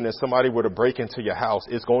sleeping and somebody were to break into your house,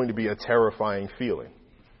 it's going to be a terrifying feeling.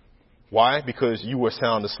 Why? Because you were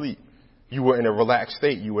sound asleep. You were in a relaxed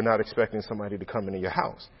state. You were not expecting somebody to come into your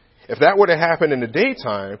house. If that were to happen in the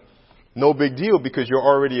daytime, no big deal, because you're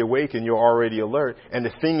already awake and you're already alert. And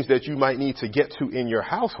the things that you might need to get to in your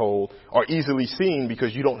household are easily seen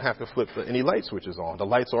because you don't have to flip any light switches on. The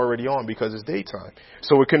light's already on because it's daytime.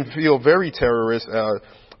 So it can feel very terrorist,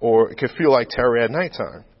 or it can feel like terror at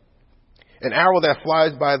nighttime. An arrow that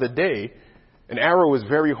flies by the day, an arrow is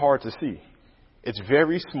very hard to see. It's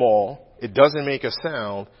very small. It doesn't make a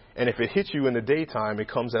sound. And if it hits you in the daytime, it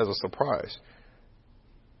comes as a surprise.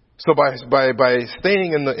 So by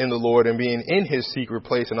staying in the Lord and being in His secret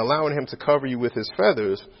place and allowing Him to cover you with His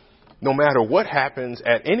feathers, no matter what happens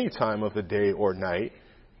at any time of the day or night,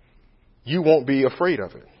 you won't be afraid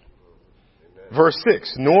of it. Amen. Verse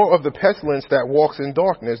 6, nor of the pestilence that walks in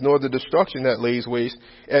darkness, nor the destruction that lays waste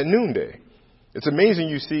at noonday. It's amazing.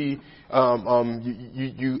 You see,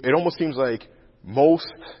 it almost seems like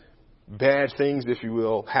most bad things, if you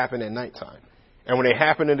will, happen at nighttime. And when they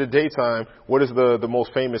happen in the daytime, what is the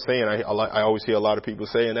most famous saying? I always hear a lot of people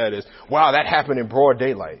saying that is, wow, that happened in broad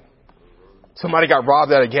daylight. Somebody got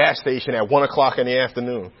robbed at a gas station at 1:00 in the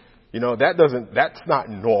afternoon. You know, that's not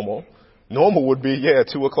normal. Normal would be,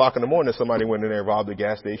 2:00 in the morning, somebody went in there and robbed the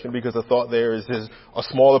gas station, because the thought there is a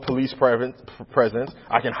smaller police presence.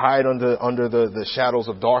 I can hide under the shadows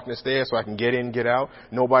of darkness there, so I can get in, get out.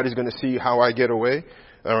 Nobody's going to see how I get away.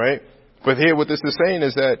 All right. But here what this is saying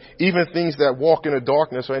is that even things that walk in the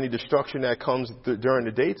darkness, or any destruction that comes during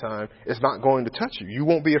the daytime, is not going to touch you. You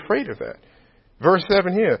won't be afraid of that. Verse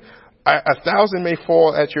 7 here. 1,000 may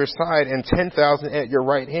fall at your side and 10,000 at your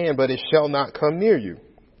right hand, but it shall not come near you.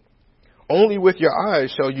 Only with your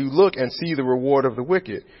eyes shall you look and see the reward of the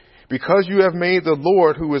wicked, Because you have made the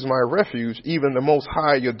Lord, who is my refuge, even the Most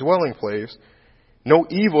High, your dwelling place, no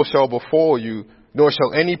evil shall befall you, nor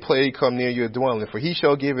shall any plague come near your dwelling. For he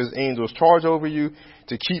shall give his angels charge over you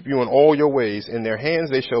to keep you in all your ways. In their hands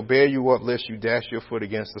they shall bear you up, lest you dash your foot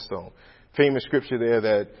against a stone. Famous scripture there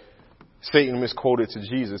that Satan misquoted to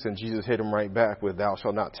Jesus, and Jesus hit him right back with, thou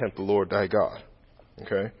shalt not tempt the Lord thy God.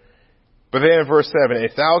 Okay? But then in verse 7,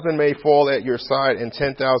 1,000 may fall at your side and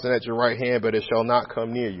 10,000 at your right hand, but it shall not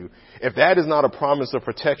come near you. If that is not a promise of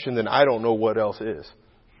protection, then I don't know what else is.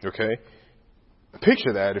 Okay?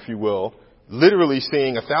 Picture that, if you will, literally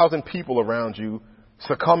seeing 1,000 people around you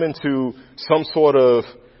succumbing to some sort of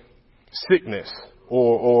sickness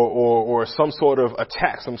or some sort of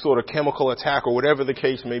attack, some sort of chemical attack, or whatever the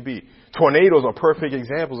case may be. Tornadoes are perfect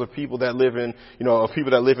examples of people that live in,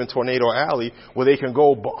 Tornado Alley, where they can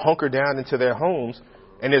go hunker down into their homes.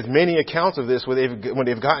 And there's many accounts of this where when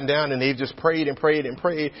they've gotten down and they've just prayed and prayed and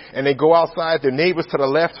prayed, and they go outside, their neighbors to the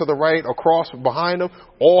left, to the right, across, behind them,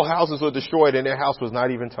 all houses are destroyed and their house was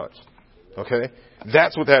not even touched. Okay?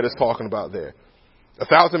 That's what that is talking about there.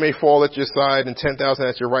 1,000 may fall at your side and 10,000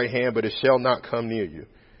 at your right hand, but it shall not come near you.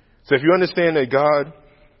 So if you understand that God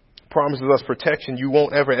promises us protection, you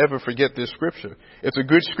won't ever forget this scripture. It's a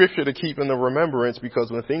good scripture to keep in the remembrance, because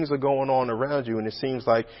when things are going on around you and it seems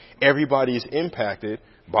like everybody is impacted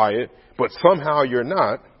by it, but somehow you're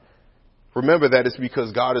not, remember that it's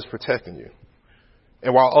because God is protecting you.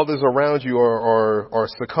 And while others around you are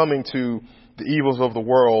succumbing to the evils of the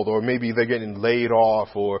world, or maybe they're getting laid off,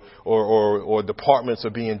 or departments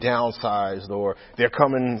are being downsized, or they're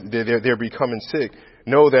becoming sick,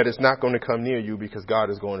 know that it's not going to come near you, because God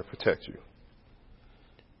is going to protect you.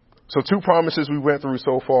 So 2 promises we went through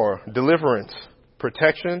so far: deliverance,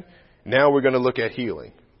 protection. Now we're going to look at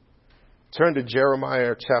healing. Turn to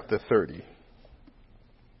Jeremiah chapter 30.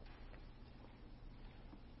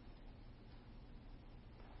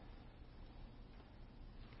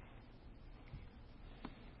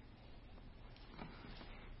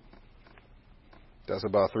 That's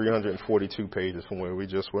about 342 pages from where we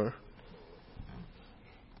just were.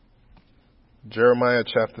 Jeremiah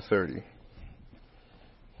chapter 30.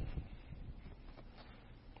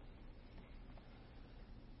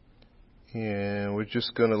 And we're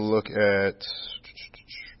just going to look at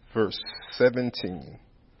verse 17.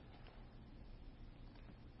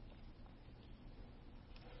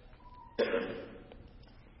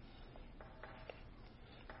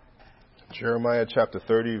 Jeremiah chapter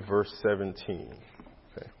 30, verse 17.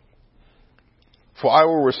 Okay. For I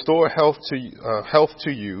will restore health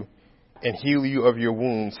to you and heal you of your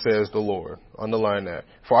wounds, says the Lord. Underline that.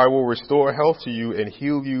 For I will restore health to you and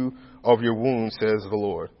heal you of your wounds, says the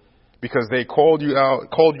Lord. Because they called you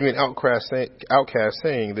an outcast,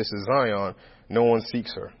 saying, this is Zion, no one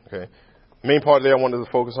seeks her. Okay. The main part there I wanted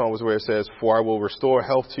to focus on was where it says, for I will restore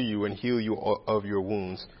health to you and heal you of your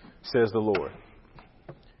wounds, says the Lord.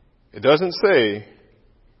 It doesn't say,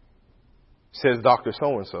 says Dr.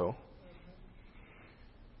 So-and-so.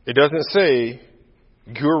 It doesn't say,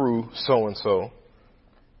 Guru so-and-so.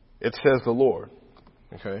 It says the Lord.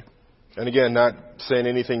 Okay? And again, not saying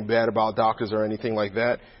anything bad about doctors or anything like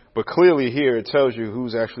that, but clearly here it tells you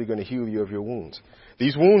who's actually going to heal you of your wounds.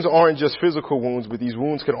 These wounds aren't just physical wounds, but these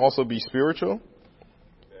wounds can also be spiritual.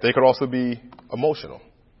 They could also be emotional.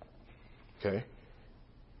 Okay?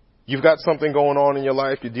 You've got something going on in your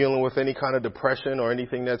life, you're dealing with any kind of depression or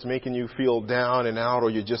anything that's making you feel down and out, or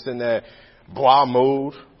you're just in that blah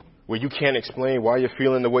mode where you can't explain why you're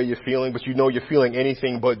feeling the way you're feeling, but you know you're feeling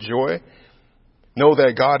anything but joy. Know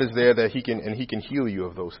that God is there, that He can heal you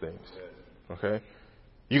of those things. Okay?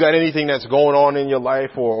 You got anything that's going on in your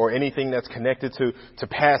life, or anything that's connected to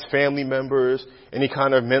past family members, any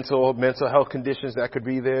kind of mental health conditions that could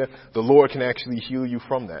be there, the Lord can actually heal you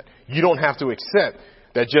from that. You don't have to accept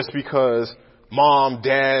that just because mom,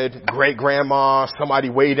 dad, great-grandma, somebody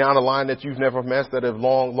way down the line that you've never met that have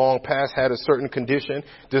long past had a certain condition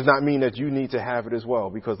does not mean that you need to have it as well,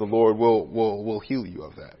 because the Lord will heal you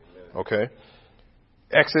of that. Okay?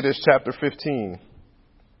 Exodus chapter 15.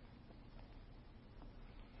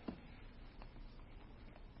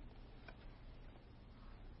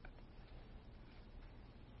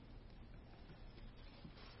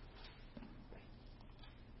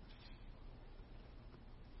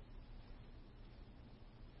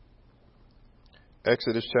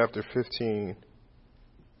 Exodus chapter 15,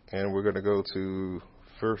 and we're going to go to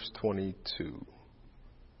verse 22.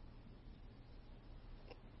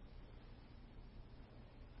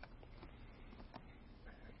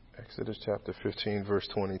 Exodus chapter 15, verse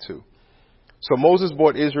 22. So Moses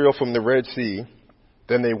brought Israel from the Red Sea.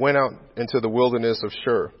 Then they went out into the wilderness of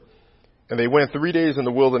Shur. And they went 3 days in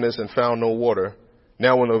the wilderness and found no water.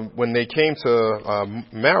 Now when they came to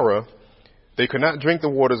Marah, they could not drink the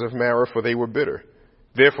waters of Marah, for they were bitter.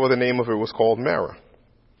 Therefore the name of it was called Marah.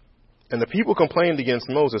 And the people complained against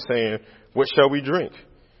Moses, saying, "What shall we drink?"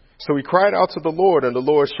 So he cried out to the Lord, and the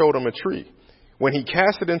Lord showed him a tree. When he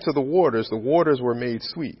cast it into the waters were made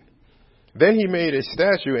sweet. Then he made a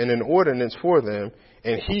statute and an ordinance for them,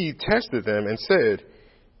 and he tested them and said,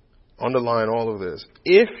 underline all of this,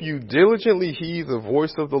 "If you diligently heed the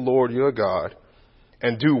voice of the Lord your God,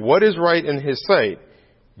 and do what is right in his sight,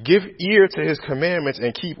 give ear to his commandments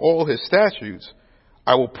and keep all his statutes,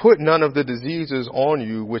 I will put none of the diseases on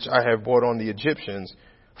you which I have brought on the Egyptians,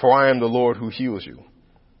 for I am the Lord who heals you."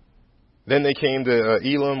 Then they came to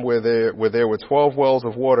Elim, where there were 12 wells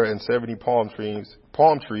of water and 70 palm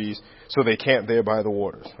trees, so they camped there by the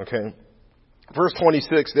waters. Okay. Verse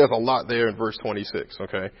 26, there's a lot there in verse 26.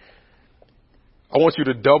 Okay. I want you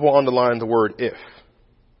to double underline the word if.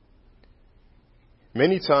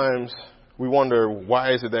 Many times we wonder,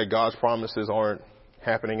 why is it that God's promises aren't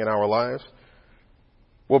happening in our lives?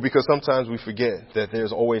 Well, because sometimes we forget that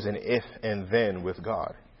there's always an if and then with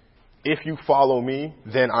God. If you follow me,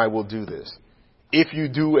 then I will do this. If you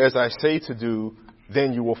do as I say to do,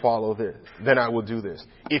 then you will follow this. Then I will do this.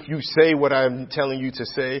 If you say what I'm telling you to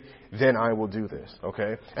say, then I will do this.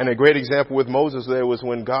 Okay? And a great example with Moses there was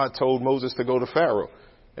when God told Moses to go to Pharaoh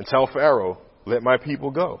and tell Pharaoh, "Let my people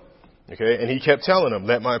go." Okay? And he kept telling him,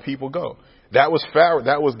 "Let my people go." That was Pharaoh.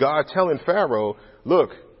 That was God telling Pharaoh,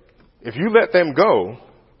 "Look, if you let them go,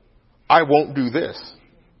 I won't do this."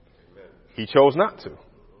 He chose not to.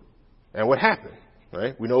 And what happened?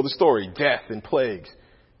 Right? We know the story. Death and plagues.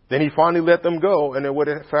 Then he finally let them go. And then what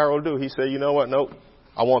did Pharaoh do? He said, "You know what? Nope.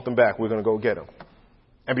 I want them back. We're going to go get them."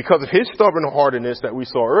 And because of his stubborn hardiness that we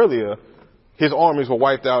saw earlier, his armies were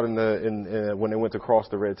wiped out when they went to cross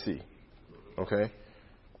the Red Sea. Okay?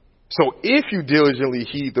 So if you diligently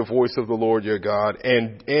heed the voice of the Lord your God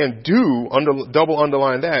and double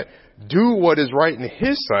underline that, do what is right in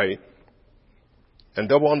his sight, and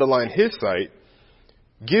double underline his sight,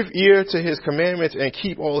 give ear to his commandments and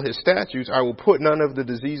keep all his statutes, I will put none of the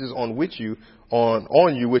diseases on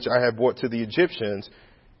you which I have brought to the Egyptians.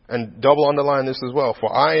 And double underline this as well,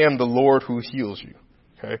 for I am the Lord who heals you.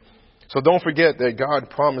 Okay? So don't forget that God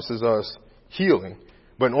promises us healing.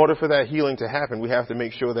 But in order for that healing to happen, we have to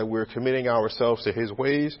make sure that we're committing ourselves to his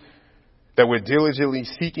ways, that we're diligently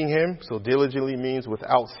seeking him. So diligently means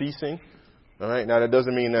without ceasing. All right. Now, that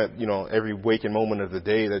doesn't mean that, every waking moment of the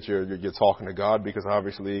day that you're talking to God, because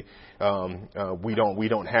obviously, we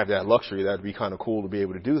don't have that luxury. That'd be kind of cool to be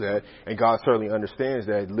able to do that. And God certainly understands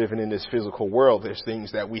that living in this physical world, there's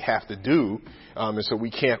things that we have to do. And so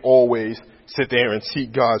we can't always sit there and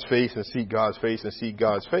seek God's face and seek God's face and seek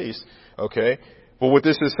God's face. Okay. But what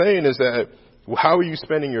this is saying is that, how are you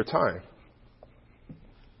spending your time?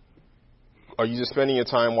 Are you just spending your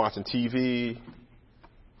time watching TV,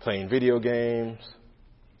 playing video games,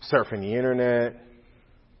 surfing the internet,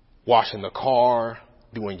 washing the car,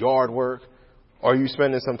 doing yard work? Or are you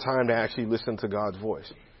spending some time to actually listen to God's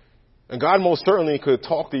voice? And God most certainly could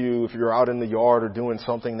talk to you if you're out in the yard or doing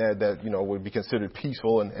something that would be considered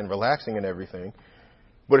peaceful and relaxing and everything.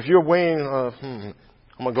 But if you're weighing,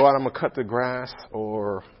 I'm going to go out, I'm going to cut the grass,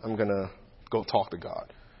 or I'm going to go talk to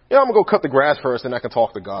God. I'm going to go cut the grass first and I can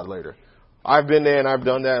talk to God later. I've been there and I've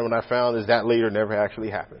done that, and what I found is that later never actually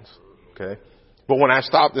happens. Okay? But when I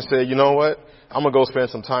stopped and said, you know what? I'm going to go spend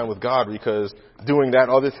some time with God, because doing that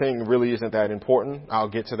other thing really isn't that important. I'll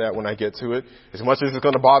get to that when I get to it. As much as it's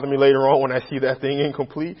going to bother me later on when I see that thing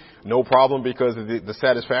incomplete, no problem, because the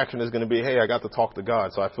satisfaction is going to be, hey, I got to talk to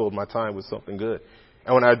God, so I filled my time with something good.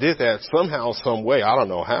 And when I did that, somehow, some way, I don't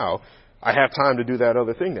know how, I have time to do that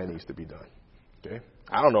other thing that needs to be done. Okay?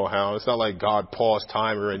 I don't know how. It's not like God paused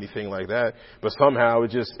time or anything like that, but somehow I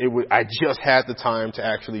just had the time to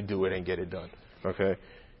actually do it and get it done. Okay?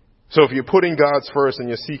 So if you're putting God's first and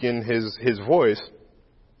you're seeking his voice,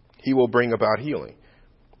 he will bring about healing.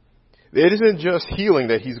 It isn't just healing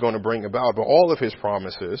that he's going to bring about, but all of his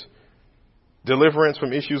promises, deliverance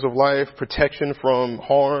from issues of life, protection from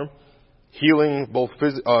harm, healing both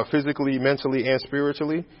physically, mentally, and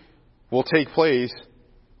spiritually, will take place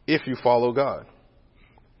if you follow God.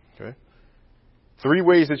 Okay? 3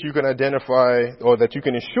 ways that you can identify, or that you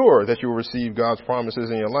can ensure that you will receive God's promises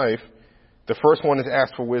in your life. The first one is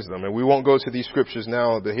ask for wisdom. And we won't go to these scriptures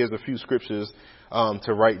now, but here's a few scriptures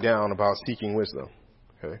to write down about seeking wisdom.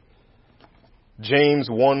 Okay? James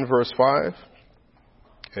 1 verse 5.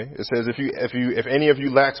 Okay? It says, if any of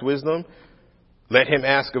you lacks wisdom, let him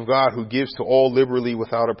ask of God, who gives to all liberally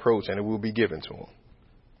without reproach, and it will be given to him.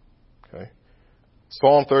 Okay?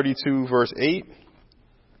 Psalm 32, verse 8.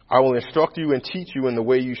 I will instruct you and teach you in the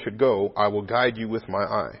way you should go. I will guide you with my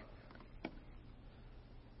eye.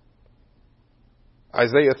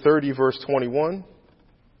 Isaiah 30, verse 21.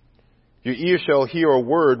 Your ear shall hear a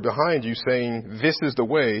word behind you saying, this is the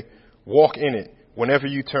way, walk in it, whenever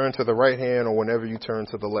you turn to the right hand or whenever you turn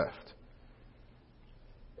to the left.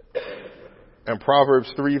 And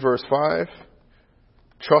Proverbs 3, verse 5.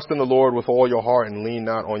 Trust in the Lord with all your heart and lean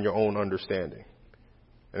not on your own understanding.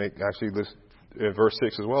 And it actually, this verse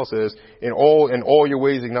 6 as well says, in all your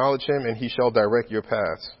ways acknowledge him and he shall direct your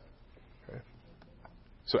paths. Okay.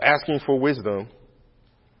 So asking for wisdom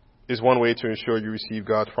is one way to ensure you receive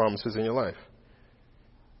God's promises in your life.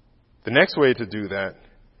 The next way to do that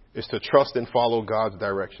is to trust and follow God's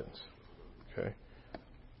directions. Okay.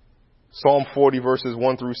 Psalm 40 verses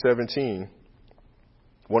 1 through 17.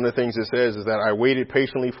 One of the things it says is that I waited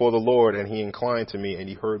patiently for the Lord and he inclined to me and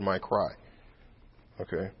he heard my cry.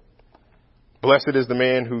 Okay. Blessed is the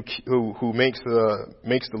man who makes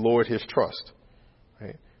the Lord his trust.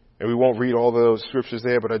 Right? And we won't read all those scriptures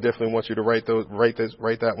there, but I definitely want you to write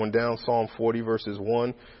that one down. Psalm 40 verses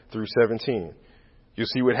 1 through 17. You'll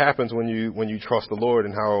see what happens when you trust the Lord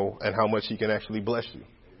and how much he can actually bless you.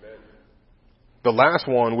 Amen. The last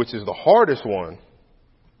one, which is the hardest one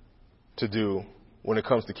to do when it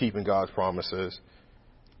comes to keeping God's promises,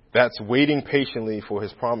 that's waiting patiently for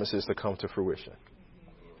his promises to come to fruition.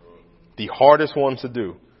 The hardest one to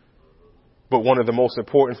do, but one of the most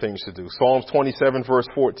important things to do. Psalms 27 verse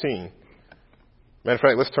 14. Matter of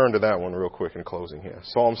fact, let's turn to that one real quick in closing here.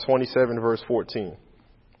 Psalms 27 verse 14.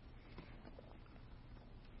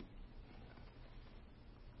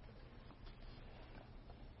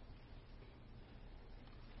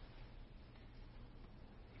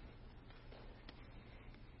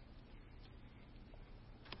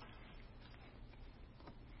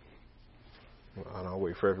 And I'll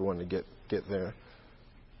wait for everyone to get there.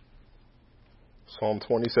 Psalm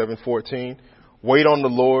 27:14. Wait on the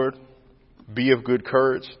Lord, be of good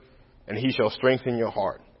courage, and he shall strengthen your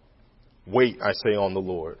heart. Wait, I say, on the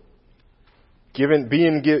Lord.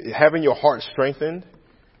 Having your heart strengthened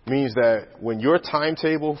means that when your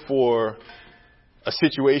timetable for a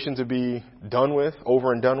situation to be done with,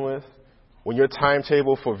 over and done with, when your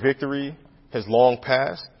timetable for victory has long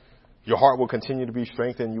passed, your heart will continue to be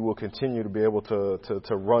strengthened. You will continue to be able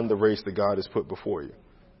to run the race that God has put before you.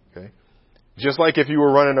 Okay? Just like if you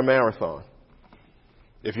were running a marathon.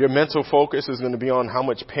 If your mental focus is going to be on how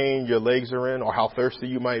much pain your legs are in or how thirsty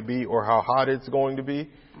you might be or how hot it's going to be,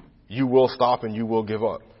 you will stop and you will give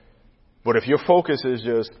up. But if your focus is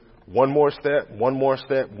just one more step, one more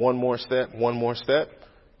step, one more step, one more step,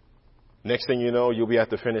 next thing you know, you'll be at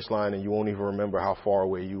the finish line and you won't even remember how far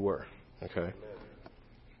away you were. Okay?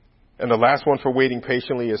 And the last one for waiting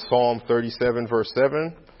patiently is Psalm 37 verse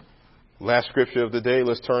 7. Last scripture of the day.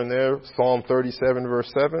 Let's turn there. Psalm 37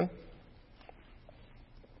 verse 7.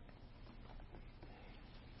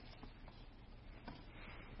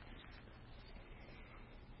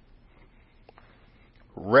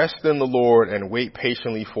 Rest in the Lord and wait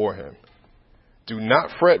patiently for him. Do not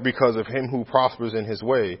fret because of him who prospers in his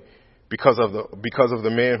way, because of the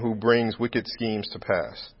man who brings wicked schemes to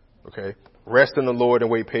pass. Okay? Rest in the Lord and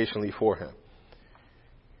wait patiently for him.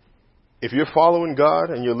 If you're following God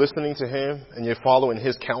and you're listening to him and you're following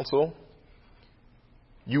his counsel,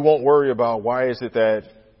 you won't worry about why is it that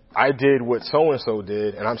I did what so-and-so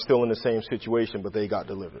did and I'm still in the same situation, but they got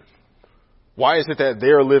delivered. Why is it that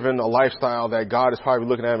they're living a lifestyle that God is probably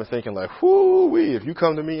looking at them and thinking like, whoo-wee, if you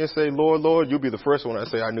come to me and say, Lord, Lord, you'll be the first one I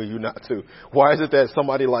say, I knew you not to. Why is it that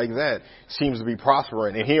somebody like that seems to be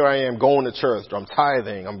prospering? And here I am going to church. I'm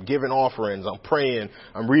tithing. I'm giving offerings. I'm praying.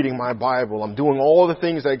 I'm reading my Bible. I'm doing all the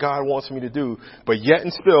things that God wants me to do. But yet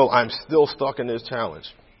and still, I'm still stuck in this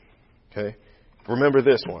challenge. Okay? Remember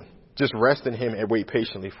this one. Just rest in him and wait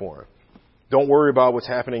patiently for him. Don't worry about what's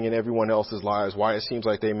happening in everyone else's lives, why it seems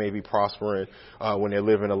like they may be prospering when they're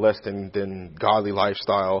living a less than godly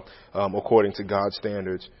lifestyle according to God's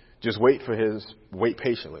standards. Just wait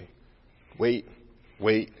patiently. Wait,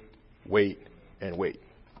 and wait.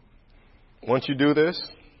 Once you do this,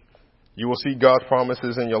 you will see God's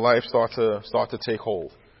promises in your life start to take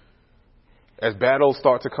hold. As battles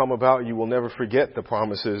start to come about, you will never forget the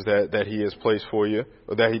promises that he has placed for you,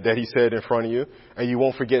 or that he said in front of you, and you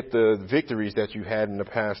won't forget the victories that you had in the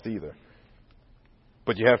past either.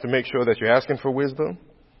 But you have to make sure that you're asking for wisdom,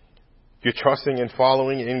 you're trusting and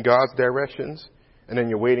following in God's directions, and then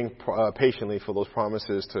you're waiting patiently for those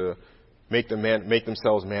promises to make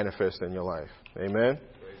themselves manifest in your life. Amen?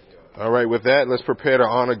 All right, with that, let's prepare to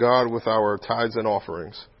honor God with our tithes and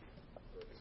offerings.